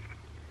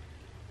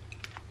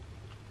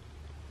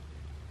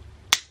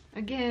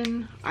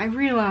 Again, I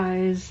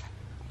realize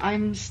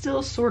I'm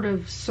still sort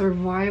of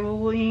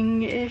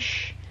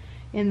survivaling-ish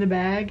in the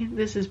bag.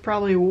 This is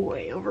probably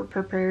way over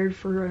prepared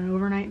for an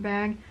overnight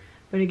bag,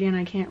 but again,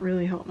 I can't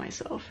really help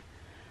myself.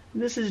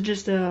 This is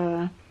just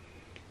like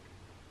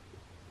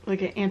an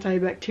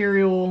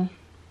antibacterial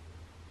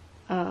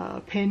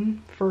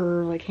pen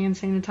for like hand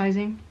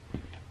sanitizing.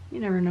 You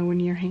never know when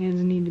your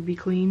hands need to be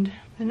cleaned.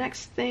 The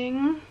next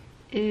thing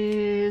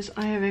is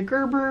I have a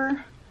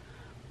Gerber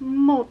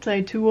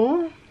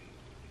multi-tool.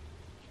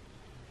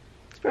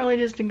 It's probably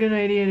just a good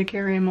idea to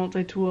carry a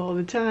multi-tool all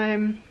the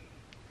time.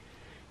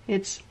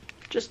 It's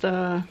just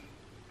a,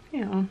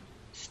 you know,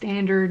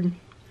 standard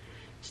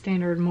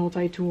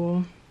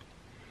multi-tool.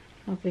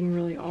 Nothing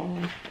really all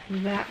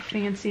that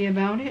fancy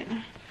about it.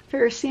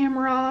 Ferrocerium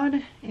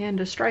rod and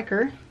a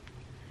striker.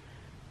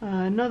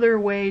 Another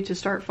way to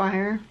start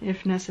fire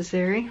if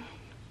necessary.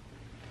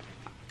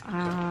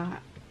 I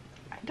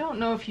don't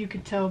know if you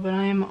could tell, but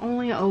I am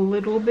only a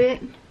little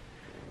bit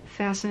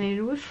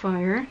fascinated with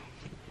fire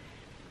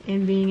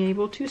and being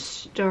able to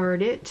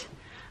start it.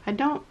 I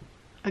don't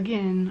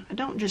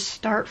just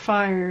start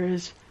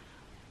fires,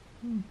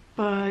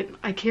 but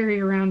I carry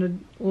around a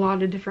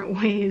lot of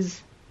different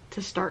ways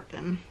to start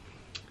them.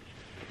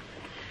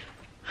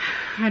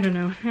 I don't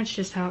know, that's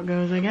just how it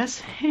goes, I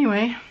guess.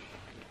 Anyway,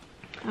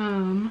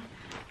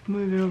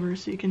 move it over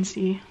so you can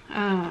see.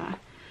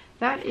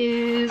 That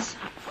is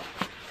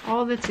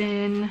all that's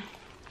in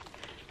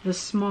the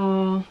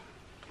small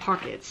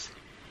pockets.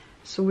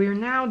 So we're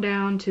now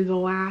down to the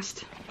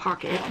last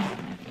pocket,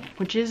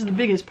 which is the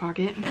biggest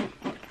pocket.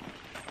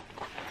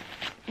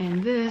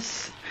 And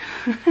this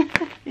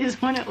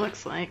is what it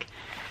looks like.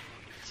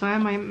 So I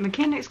have my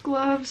mechanics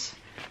gloves,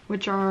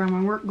 which are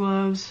my work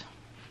gloves.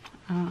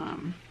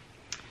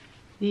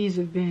 These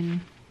have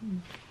been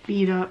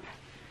beat up.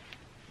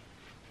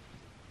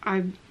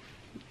 I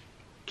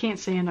can't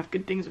say enough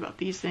good things about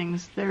these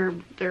things. They're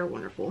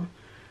wonderful.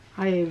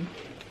 I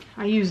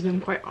use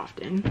them quite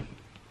often.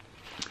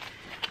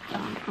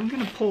 I'm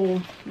gonna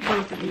pull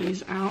both of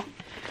these out.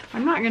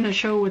 I'm not gonna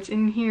show what's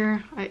in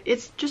here.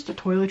 It's just a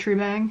toiletry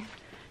bag.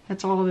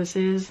 That's all this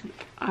is.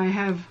 I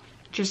have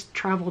just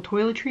travel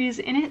toiletries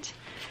in it.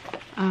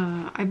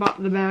 I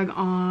bought the bag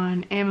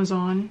on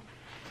Amazon,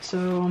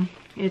 so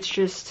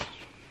it's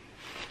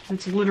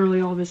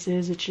literally all this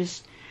is. It's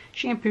just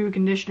shampoo,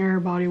 conditioner,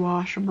 body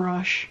wash, a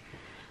brush,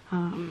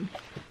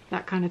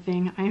 that kind of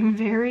thing. I'm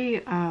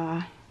very,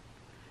 I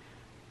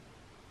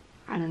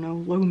I don't know,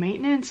 low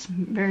maintenance,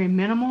 very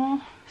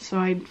minimal, so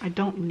I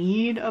don't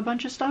need a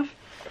bunch of stuff,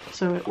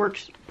 so it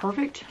works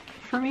perfect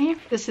for me.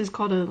 This is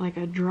called like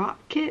a drop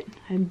kit,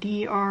 a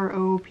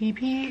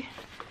DROPP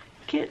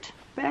kit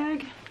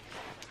bag,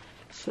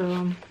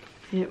 so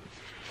it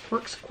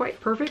works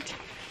quite perfect.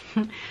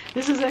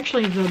 This is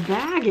actually the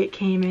bag it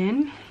came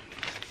in,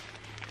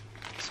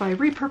 so I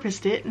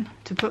repurposed it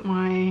to put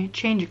my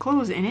change of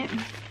clothes in it,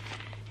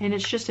 and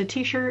it's just a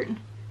t-shirt,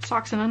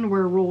 socks and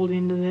underwear rolled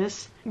into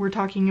this. We're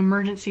talking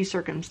emergency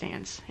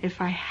circumstance. If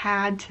I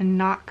had to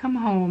not come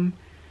home,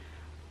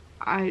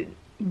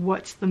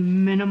 what's the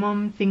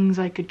minimum things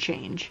I could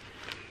change?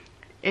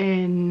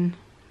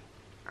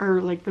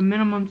 Or like the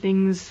minimum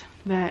things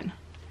that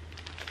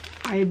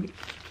I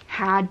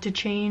had to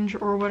change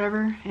or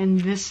whatever,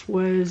 and this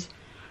was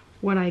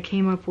what I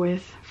came up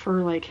with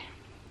for like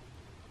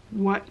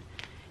what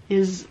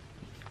is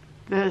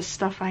the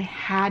stuff I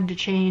had to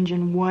change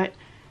and what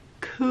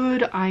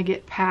could I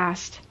get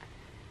past.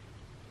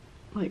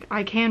 Like,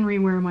 I can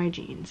rewear my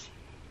jeans,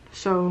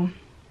 so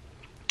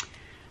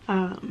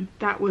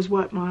that was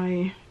what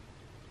my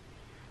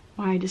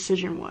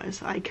decision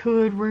was. I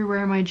could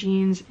rewear my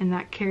jeans, and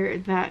that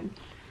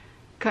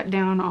cut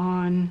down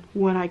on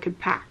what I could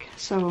pack.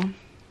 So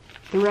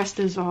the rest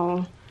is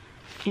all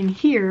in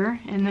here,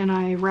 and then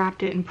I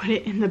wrapped it and put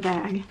it in the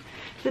bag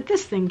that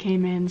this thing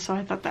came in, so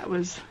I thought that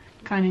was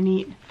kind of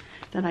neat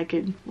that I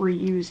could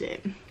reuse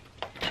it.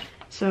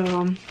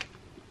 So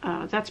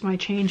that's my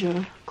change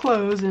of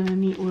clothes in a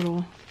neat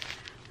little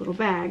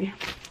bag.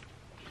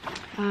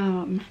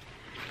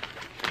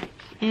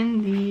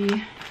 In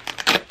the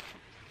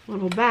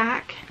little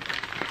back,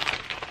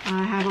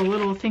 I have a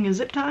little thing of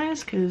zip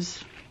ties,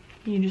 because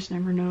you just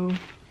never know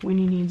when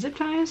you need zip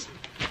ties.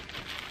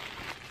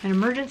 An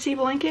emergency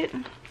blanket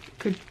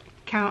could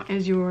count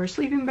as your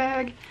sleeping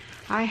bag.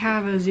 I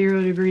have a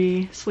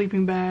 0-degree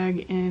sleeping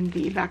bag in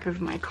the back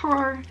of my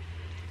car,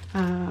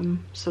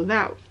 so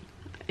that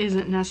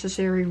isn't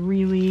necessary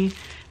really.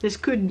 This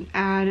could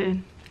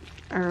add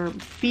or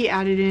be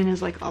added in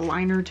as like a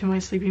liner to my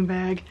sleeping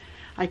bag.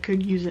 I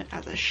could use it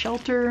as a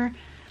shelter,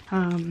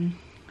 a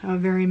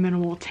very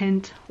minimal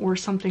tent or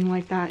something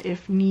like that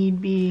if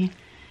need be,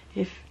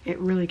 if it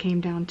really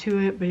came down to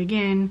it. But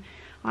again,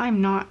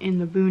 I'm not in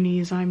the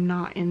boonies, I'm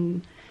not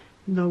in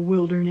the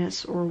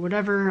wilderness or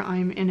whatever.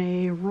 I'm in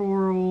a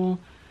rural,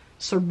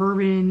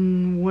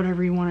 suburban,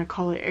 whatever you want to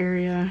call it,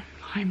 area.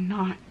 I'm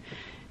not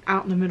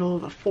out in the middle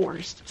of a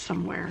forest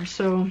somewhere,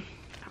 so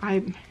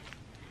I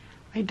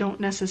don't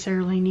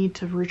necessarily need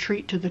to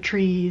retreat to the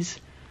trees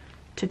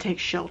to take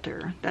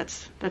shelter.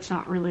 That's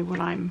not really what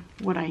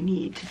I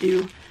need to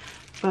do.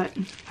 But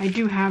I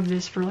do have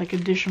this for like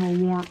additional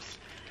warmth,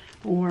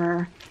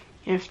 or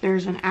if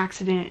there's an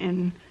accident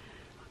and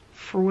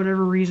for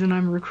whatever reason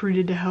I'm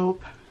recruited to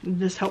help,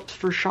 this helps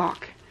for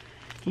shock,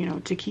 you know,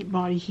 to keep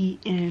body heat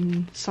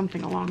in,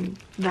 something along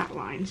that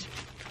lines.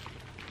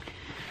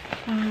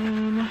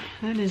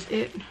 That is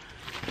it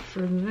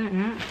for that.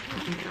 I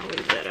think I'll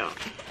leave that out.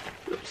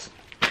 Oops.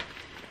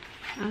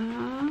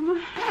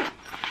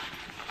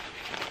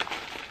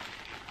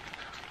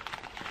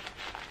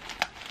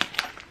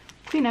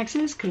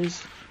 Kleenexes,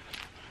 because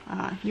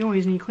you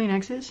always need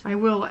Kleenexes. I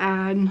will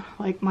add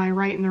like my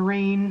Write in the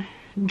Rain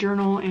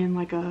journal and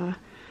like a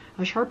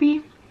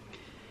Sharpie.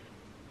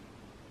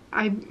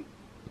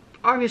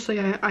 Obviously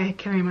I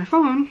carry my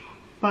phone,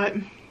 but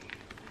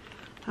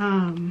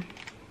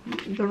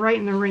the Write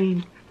in the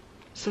Rain.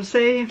 So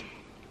say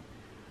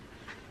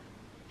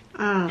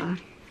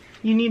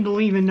you need to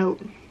leave a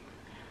note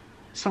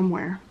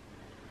somewhere.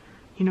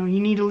 You know, you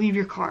need to leave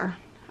your car.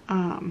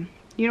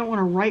 You don't want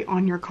to write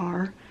on your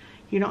car.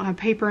 You don't have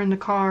paper in the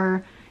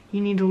car.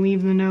 You need to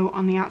leave the note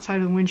on the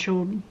outside of the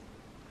windshield.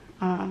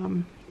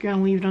 You're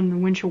gonna leave it on the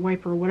windshield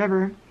wiper or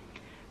whatever.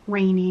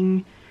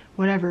 Raining,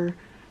 whatever.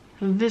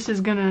 This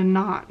is gonna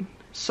not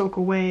soak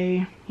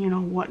away, you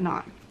know,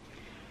 whatnot.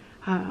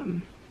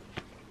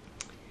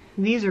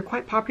 These are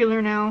quite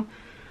popular now.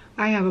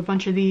 I have a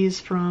bunch of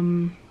these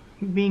from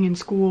being in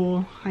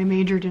school. I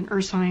majored in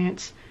earth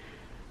science,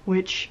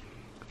 which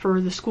for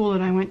the school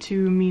that I went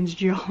to means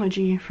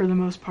geology for the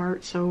most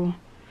part. So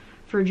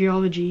for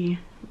geology,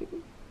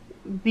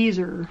 these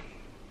are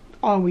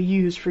all we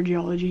use for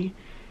geology.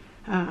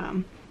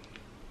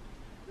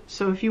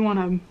 So if you want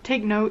to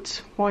take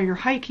notes while you're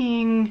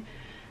hiking,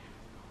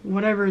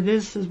 whatever,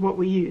 this is what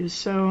we use.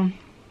 So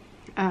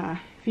if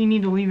you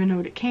need to leave a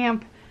note at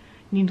camp,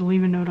 you need to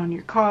leave a note on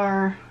your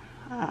car,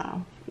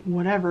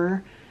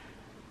 whatever,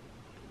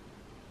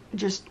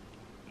 just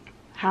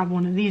have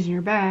one of these in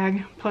your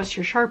bag, plus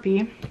your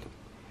Sharpie.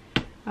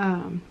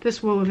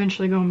 This will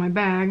eventually go in my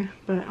bag,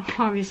 but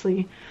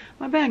obviously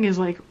my bag is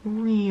like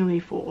really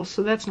full,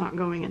 so that's not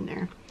going in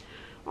there.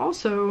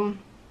 Also,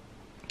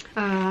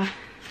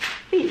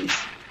 these.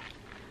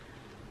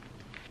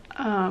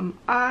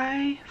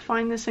 I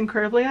find this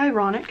incredibly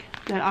ironic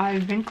that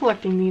I've been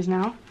collecting these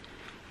now.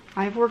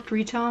 I've worked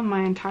retail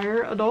my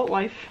entire adult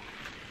life.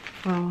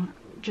 Well,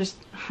 just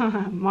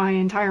my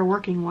entire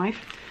working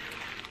life.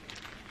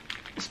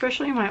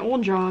 especially my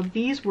old job,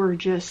 these are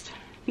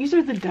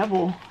the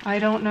devil. I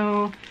don't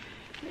know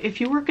if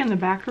you work in the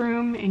back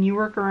room and you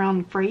work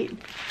around freight,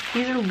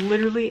 these are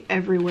literally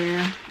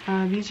everywhere.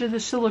 These are the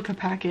silica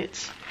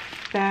packets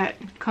that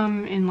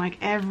come in like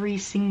every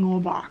single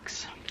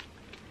box.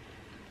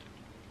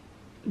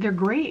 They're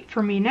great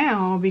for me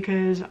now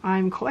because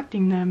I'm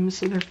collecting them,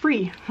 so they're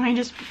free. I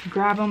just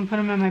grab them, put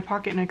them in my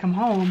pocket, and I come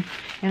home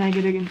and I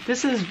get a,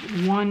 this is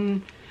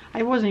one,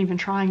 I wasn't even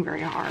trying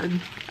very hard.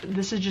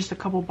 This is just a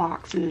couple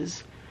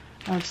boxes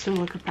of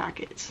silica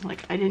packets.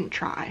 Like, I didn't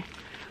try.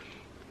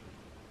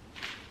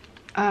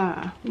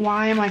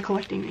 Why am I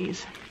collecting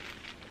these?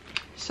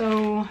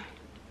 So,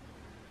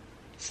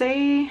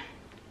 say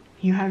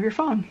you have your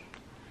phone.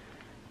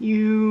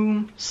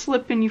 You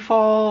slip and you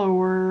fall,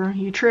 or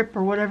you trip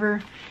or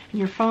whatever, and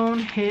your phone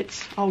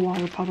hits a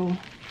water puddle.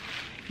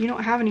 You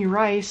don't have any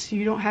rice,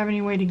 you don't have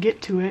any way to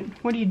get to it.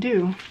 What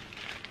do?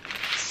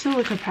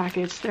 Silica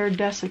packets, they're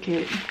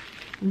desiccate.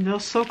 They'll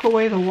soak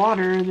away the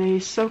water, they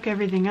soak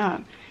everything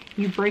up.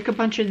 You break a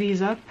bunch of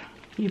these up,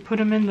 you put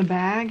them in the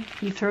bag,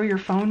 you throw your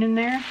phone in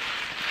there,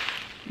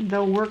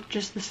 they'll work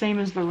just the same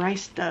as the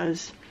rice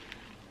does.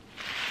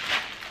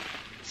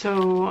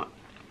 So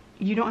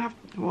you don't have,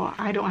 well,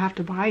 I don't have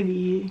to buy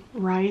the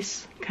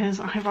rice because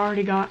I've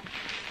already got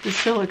the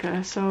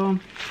silica. So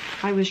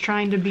I was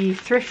trying to be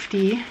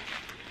thrifty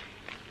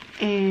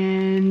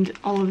and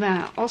all of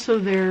that. Also,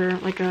 they're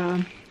like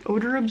a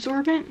odor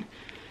absorbent,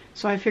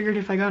 so I figured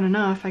if I got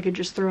enough I could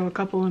just throw a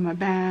couple in my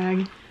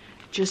bag,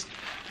 just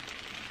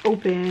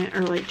open,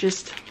 or like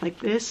just like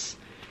this,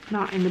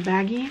 not in the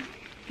baggie,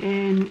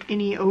 and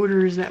any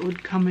odors that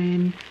would come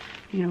in,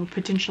 you know,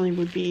 potentially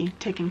would be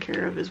taken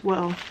care of as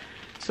well.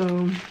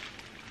 So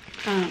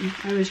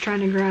I was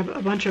trying to grab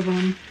a bunch of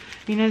them.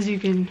 I mean, as you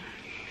can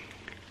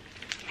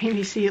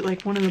maybe see it,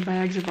 like one of the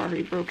bags have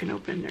already broken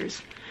open.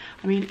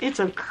 I mean, it's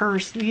a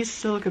curse. These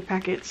silica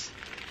packets,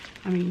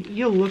 I mean,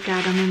 you'll look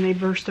at them and they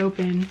burst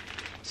open.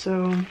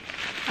 So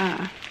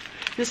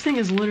this thing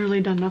has literally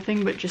done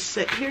nothing but just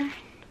sit here.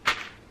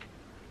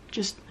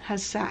 Just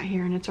has sat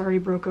here and it's already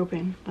broke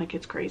open. Like,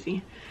 it's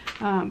crazy.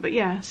 But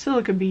yeah,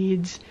 silica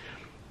beads,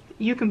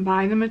 you can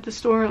buy them at the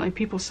store. Like,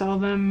 people sell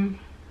them.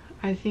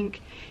 I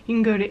think you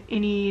can go to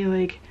any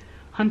like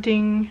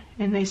hunting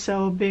and they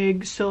sell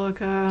big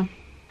silica,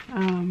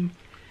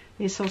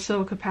 they sell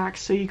silica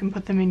packs, so you can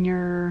put them in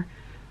your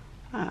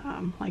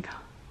like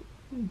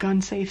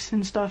gun safes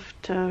and stuff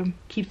to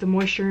keep the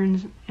moisture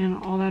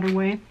and all that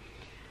away.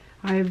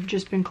 I've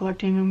just been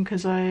collecting them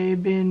because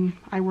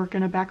I work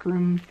in a back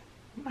room.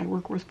 I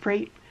work with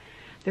freight.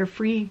 They're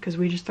free because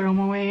we just throw them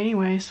away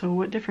anyway, so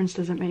what difference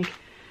does it make?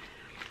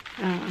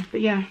 But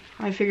yeah,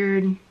 I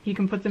figured you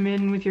can put them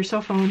in with your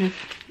cell phone if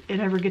it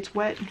ever gets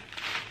wet,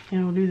 and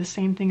it'll do the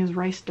same thing as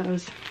rice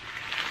does.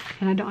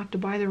 And I don't have to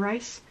buy the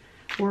rice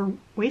or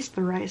waste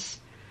the rice.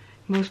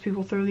 Most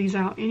people throw these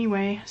out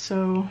anyway,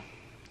 so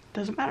it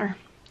doesn't matter.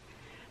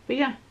 But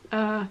yeah,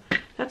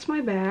 that's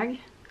my bag.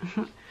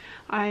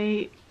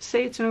 I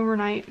say it's an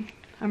overnight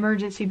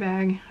emergency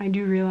bag. I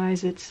do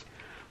realize it's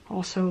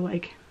also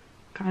like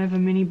kind of a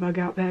mini bug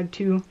out bag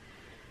too.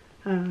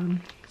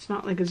 It's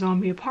not like a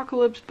zombie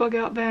apocalypse bug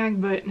out bag,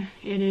 but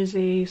it is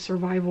a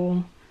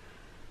survival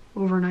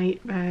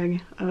overnight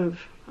bag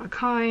of a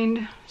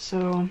kind.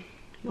 So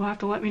you'll have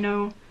to let me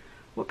know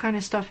what kind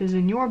of stuff is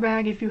in your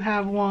bag if you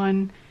have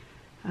one.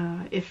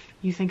 If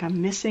you think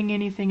I'm missing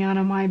anything out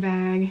of my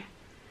bag.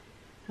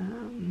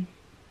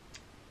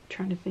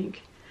 Trying to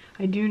think.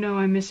 I do know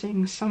I'm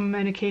missing some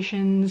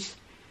medications.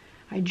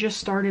 I just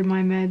started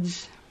my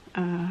meds.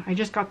 I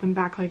just got them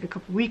back like a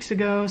couple weeks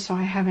ago, so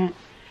I haven't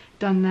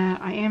done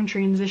that. I am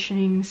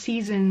transitioning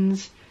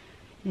seasons,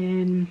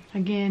 and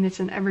again, it's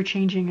an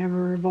ever-changing,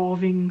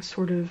 ever-evolving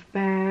sort of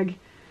bag.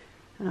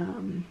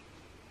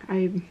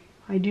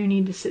 I do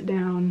need to sit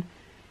down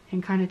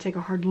and kind of take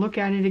a hard look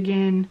at it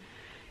again,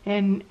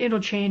 and it'll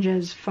change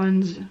as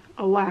funds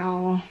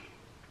allow.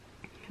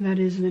 That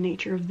is the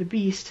nature of the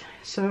beast.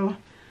 So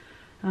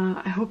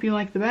I hope you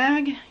like the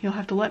bag. You'll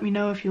have to let me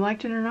know if you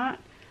liked it or not.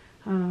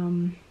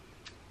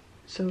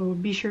 So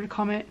be sure to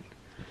comment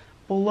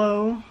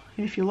below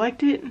if you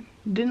liked it,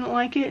 didn't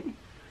like it,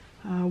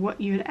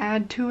 what you'd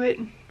add to it,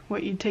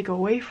 what you'd take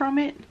away from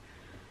it.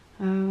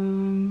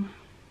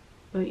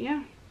 But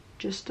yeah,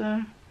 just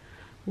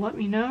let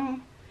me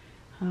know.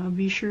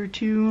 Be sure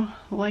to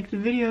like the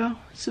video,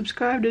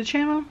 subscribe to the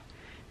channel,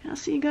 and I'll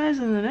see you guys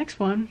in the next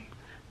one.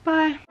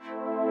 Bye!